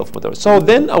reached the level of mutawatir. So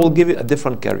then I will give it a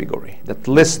different category, that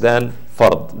less than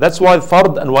fard. That's why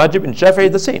fard and wajib in Shafi'i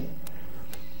is the same.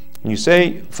 When you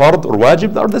say fard or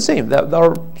wajib, they are the same, they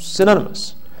are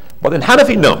synonymous. But in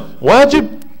Hanafi, no.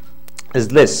 Wajib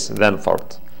is less than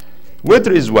fard.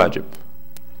 Witr is wajib.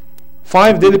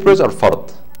 5 daily prayers are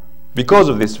fard because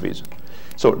of this reason.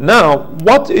 So now,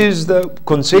 what is the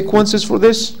consequences for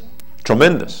this?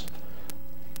 Tremendous.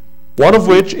 One of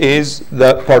which is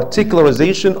the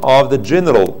particularization of the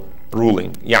general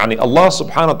ruling. Yani Allah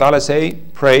subhanahu wa ta'ala say,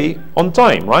 pray on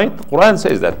time, right? The Quran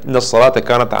says that. إِنَّ الصَّلَاةَ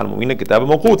كَانَتْ عَلَى الْمُؤْمِنِينَ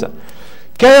كِتَابًا مَوْقُوتًا.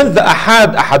 Can the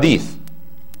ahadith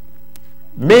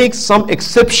make some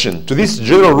exception to this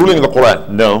general ruling of the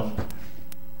Quran? No,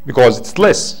 because it's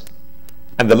less,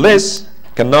 and the less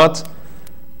cannot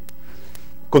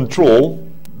control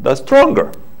the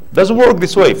stronger. Doesn't work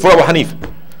this way for Abu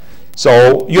Hanifa.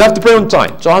 So you have to pray on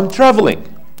time. So I'm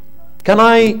traveling. Can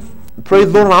I pray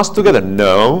Dhuhr and Asr together?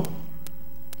 No.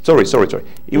 Sorry.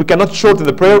 We cannot shorten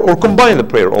the prayer or combine the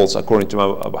prayer also, according to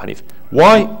Abu Hanifa.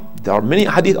 Why? There are many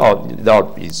hadith.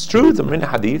 It's true, there are many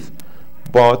hadith,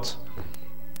 but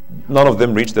none of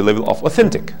them reach the level of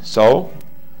authentic. So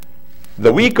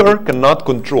the weaker cannot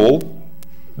control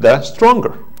the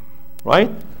stronger,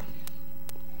 right?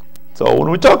 So when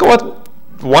we talk about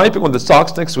wiping on the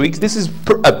socks next week, this is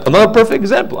another perfect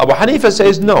example. Abu Hanifa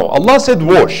says no. Allah said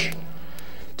wash.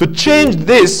 To change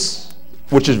this,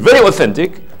 which is very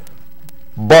authentic,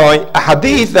 by a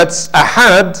hadith that's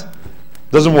ahad,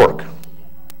 doesn't work.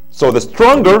 So the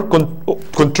stronger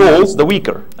controls the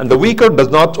weaker, and the weaker does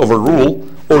not overrule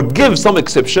or give some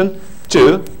exception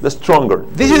to the stronger.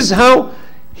 This is how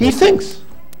he thinks.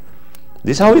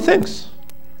 This is how he thinks.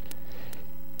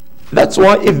 That's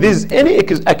why if there's any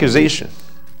accusation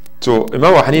to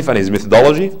Imam Abu Hanifa and his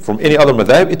methodology from any other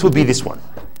madhab, it would be this one.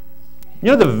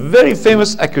 You know, the very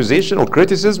famous accusation or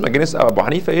criticism against Abu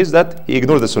Hanifa is that he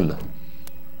ignored the Sunnah.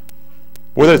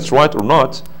 Whether it's right or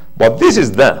not, but this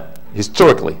is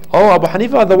historically. Oh, Abu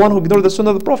Hanifa, the one who ignored the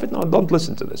Sunnah of the Prophet? No, don't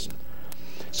listen to this.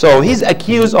 So he's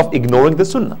accused of ignoring the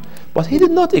Sunnah. But he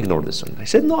did not ignore the Sunnah. He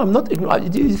said, no, I'm not ignoring.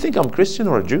 Do you think I'm Christian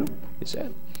or a Jew? He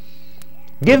said,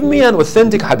 give me an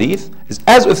authentic hadith, is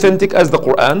as authentic as the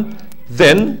Quran,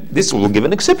 then this will give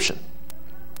an exception.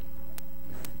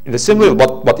 In the same way,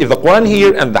 but if the Quran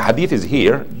here and the hadith is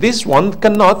here, this one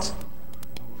cannot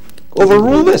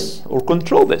overrule this or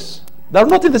control this. They're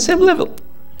not in the same level.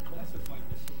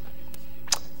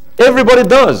 Everybody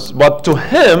does, but to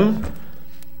him,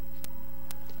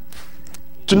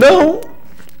 to know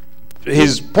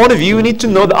his point of view, you need to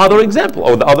know the other example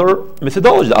or the other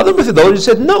methodology. The other methodology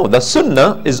said no, the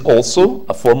Sunnah is also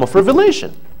a form of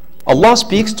revelation. Allah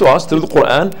speaks to us through the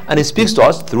Quran, and He speaks to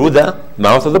us through the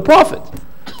mouth of the Prophet.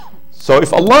 So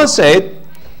if Allah said,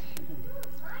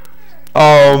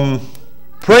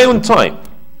 pray on time,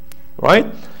 right?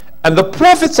 And the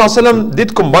Prophet ﷺ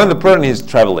did combine the prayer in his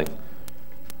traveling.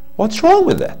 What's wrong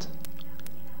with that?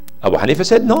 Abu Hanifa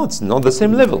said, no, it's not the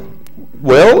same level.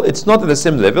 Well, it's not at the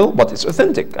same level, but it's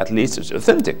authentic. At least it's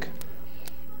authentic.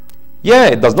 Yeah,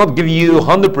 it does not give you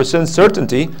 100%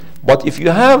 certainty, but if you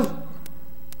have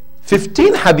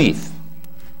 15 hadith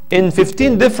in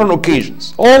 15 different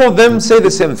occasions, all of them say the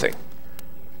same thing,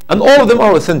 and all of them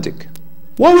are authentic,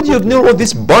 why would you ignore all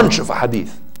this bunch of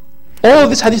hadith? All of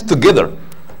this hadith together.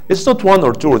 It's not 1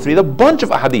 or 2 or 3, a bunch of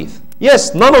hadith.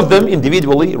 Yes, none of them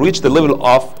individually reach the level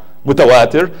of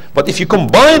mutawatir, but if you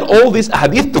combine all these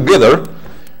hadith together,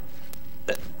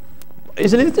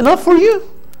 isn't it enough for you?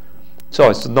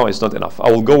 So no, it's not enough.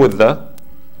 I will go with the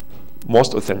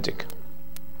most authentic.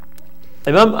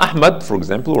 Imam Ahmad, for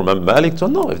example, or Imam Malik, so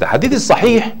no, if the hadith is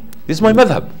sahih, this is my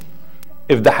madhab.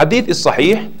 If the hadith is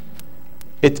sahih,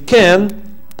 it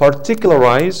can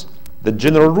particularize the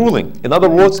general ruling. In other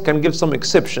words, can give some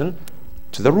exception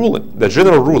to the ruling, the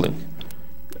general ruling.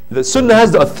 The Sunnah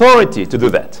has the authority to do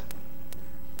that.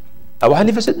 Abu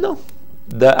Hanifa said no.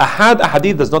 The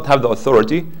hadith does not have the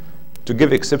authority to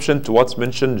give exception to what's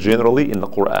mentioned generally in the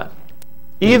Quran.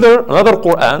 Either another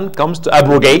Quran comes to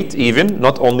abrogate, even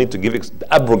not only to give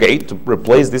abrogate, to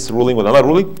replace this ruling with another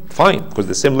ruling, fine, because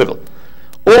the same level.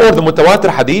 Or the mutawatir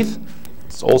hadith,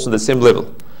 it's also the same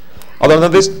level. Other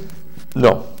than this,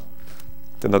 no,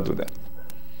 did not do that.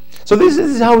 So this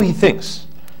is how he thinks.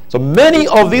 So many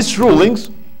of these rulings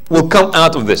will come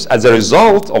out of this. As a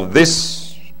result of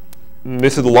this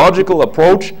methodological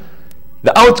approach,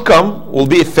 the outcome will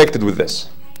be affected with this.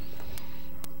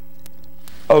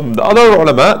 The other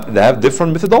ulama, they have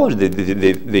different methodology.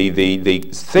 They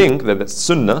think that the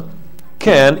Sunnah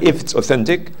can, if it's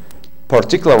authentic,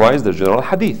 particularize the general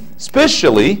hadith.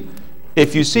 Especially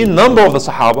if you see a number of the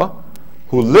Sahaba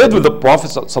who lived with the Prophet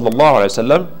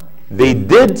ﷺ, they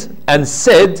did and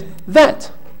said that.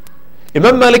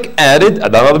 Imam Malik added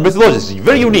another methodology. It's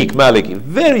very unique, Maliki,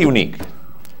 very unique. He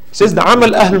says the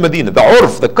Amal Ahl Medina, the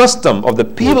urf, the custom of the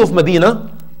people of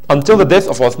Medina until the death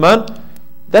of Uthman,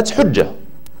 that's hujjah.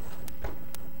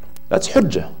 That's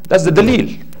hujjah. That's the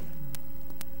dalil.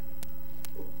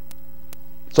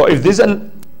 So if there's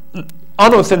an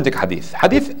unauthentic hadith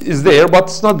is there, but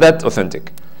it's not that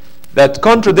authentic, that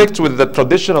contradicts with the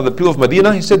tradition of the people of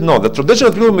Medina, he said no, the tradition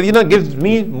of the people of Medina gives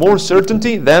me more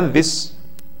certainty than this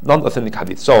non-authentic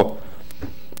hadith. So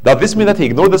does this mean that he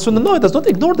ignored the Sunnah? No, he does not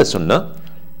ignore the Sunnah.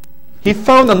 He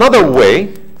found another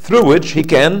way through which he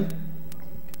can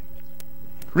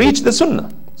reach the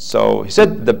Sunnah. So he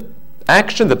said the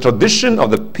action, the tradition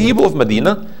of the people of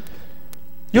Medina,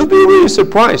 you'll be really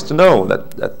surprised to know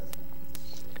that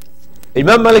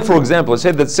Imam Malik, for example,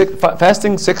 said that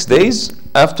fasting 6 days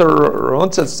after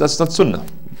Ramadan, that's not Sunnah.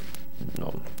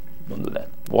 No, don't do that.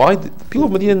 Why? The people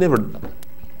of Medina never did that.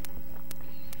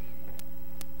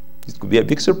 It could be a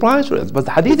big surprise for us. But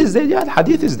the hadith is there, yeah, the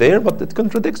hadith is there, but it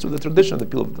contradicts with the tradition of the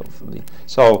people of Medina.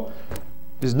 So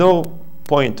there's no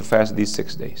point to fast these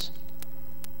 6 days.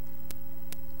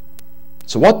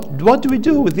 So what do we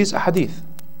do with these hadith?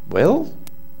 Well,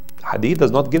 hadith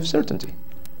does not give certainty.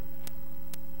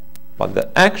 But the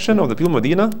action of the people of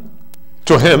Medina,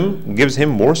 to him, gives him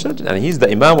more certainty. And he's the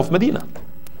Imam of Medina,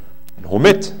 who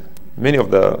met many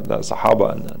of the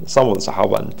Sahaba and some of the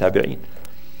Sahaba and Tabi'een.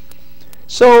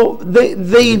 So they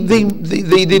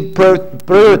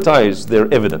prioritize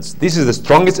their evidence. This is the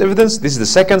strongest evidence, this is the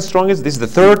second strongest, this is the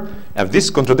third. If this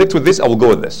contradicts with this, I will go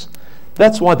with this.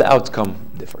 That's why the outcome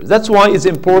differs. That's why it's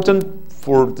important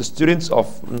for the students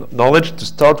of knowledge to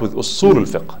start with usul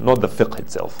al-fiqh, not the fiqh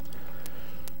itself,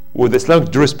 with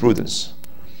Islamic jurisprudence,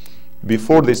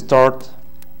 before they start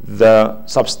the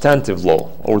substantive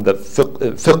law or the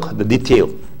fiqh, the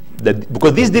detail.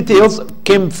 Because these details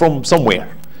came from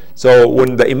somewhere. So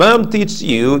when the Imam teaches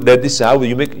you that this is how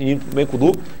you make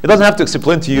wudu, it doesn't have to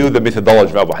explain to you the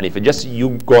methodology of Abu Hanifa. Just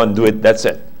you go and do it, that's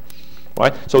it.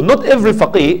 Right? So not every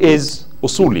faqih is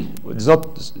usuli. It's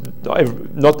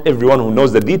not everyone who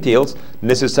knows the details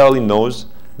necessarily knows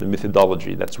the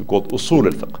methodology. That's we call usul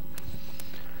al-fiqh.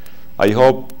 I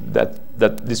hope that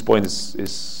this point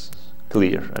is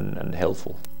clear and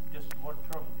helpful. Just one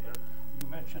term here. You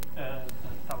mentioned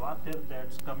tawatir,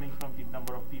 that's coming from the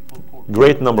number of people quoted.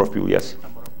 Great number of people, yes. Great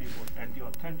number of people. And the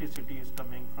authenticity is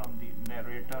coming from the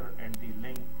narrator and the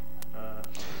link.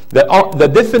 The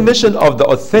definition of the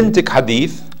authentic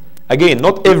hadith, again,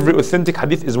 not every authentic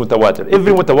hadith is mutawatir.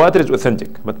 Every mutawatir is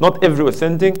authentic, but not every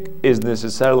authentic is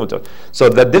necessarily mutawatir. So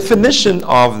the definition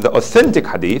of the authentic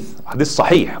hadith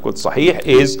sahih, called sahih,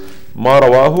 is ما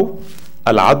رواه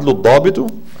العدل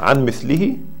الضابط عن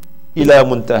مثله إلى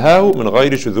منتهاه من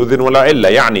غير شذوذ ولا علة.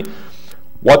 يعني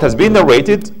what has been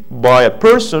narrated by a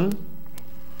person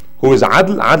who is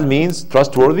adl. Adl means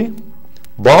trustworthy.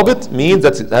 Dabit means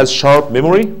that it has sharp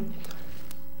memory,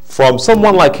 from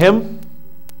someone like him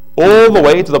all the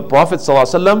way to the Prophet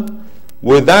ﷺ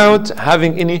without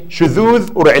having any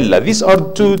shudud or illa. These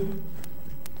are two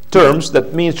terms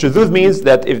that means shudud means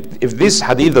that if this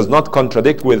hadith does not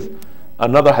contradict with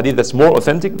another hadith that's more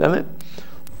authentic than it,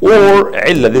 or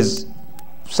illa, there's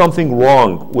something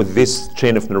wrong with this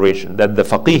chain of narration that the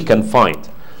faqih can find.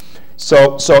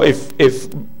 So if a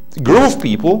group of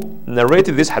people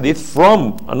narrated this hadith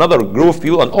from another group of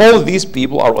people, and all of these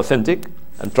people are authentic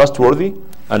and trustworthy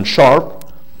and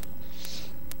sharp,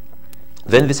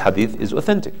 then this hadith is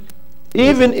authentic.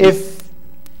 Even if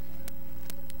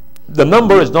the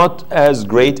number is not as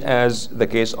great as the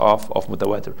case of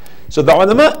mutawatir. So the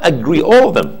ulama agree, all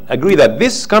of them agree that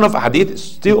this kind of hadith is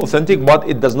still authentic, but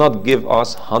it does not give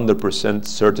us 100%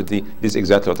 certainty this is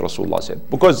exactly what Rasulullah said,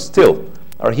 because still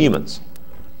are humans,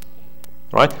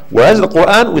 right? Whereas the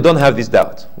Quran, we don't have this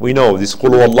doubt. We know this Qul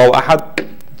Huwallahu Ahad,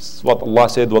 it's what Allah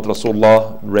said, what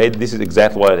Rasulullah read, this is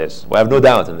exactly what it is. We have no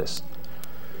doubt in this,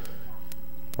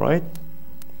 right?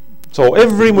 So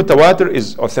every mutawatir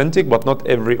is authentic, but not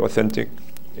every authentic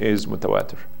is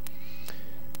mutawatir.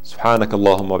 سبحانك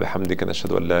اللهم وبحمدك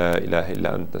نشهد أن لا إله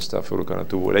إلا أنت نستغفرك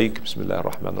ونتوب إليك. بسم الله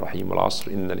الرحمن الرحيم.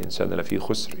 والعصر إن الإنسان لفي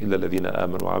خسر إلا الذين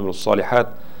آمنوا وعملوا الصالحات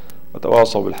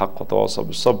وتواصوا بالحق وتواصوا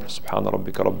بالصبر. سبحان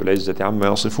ربك رب العزة عما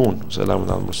يصفون وسلام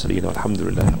على المرسلين والحمد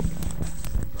لله رب العالمين.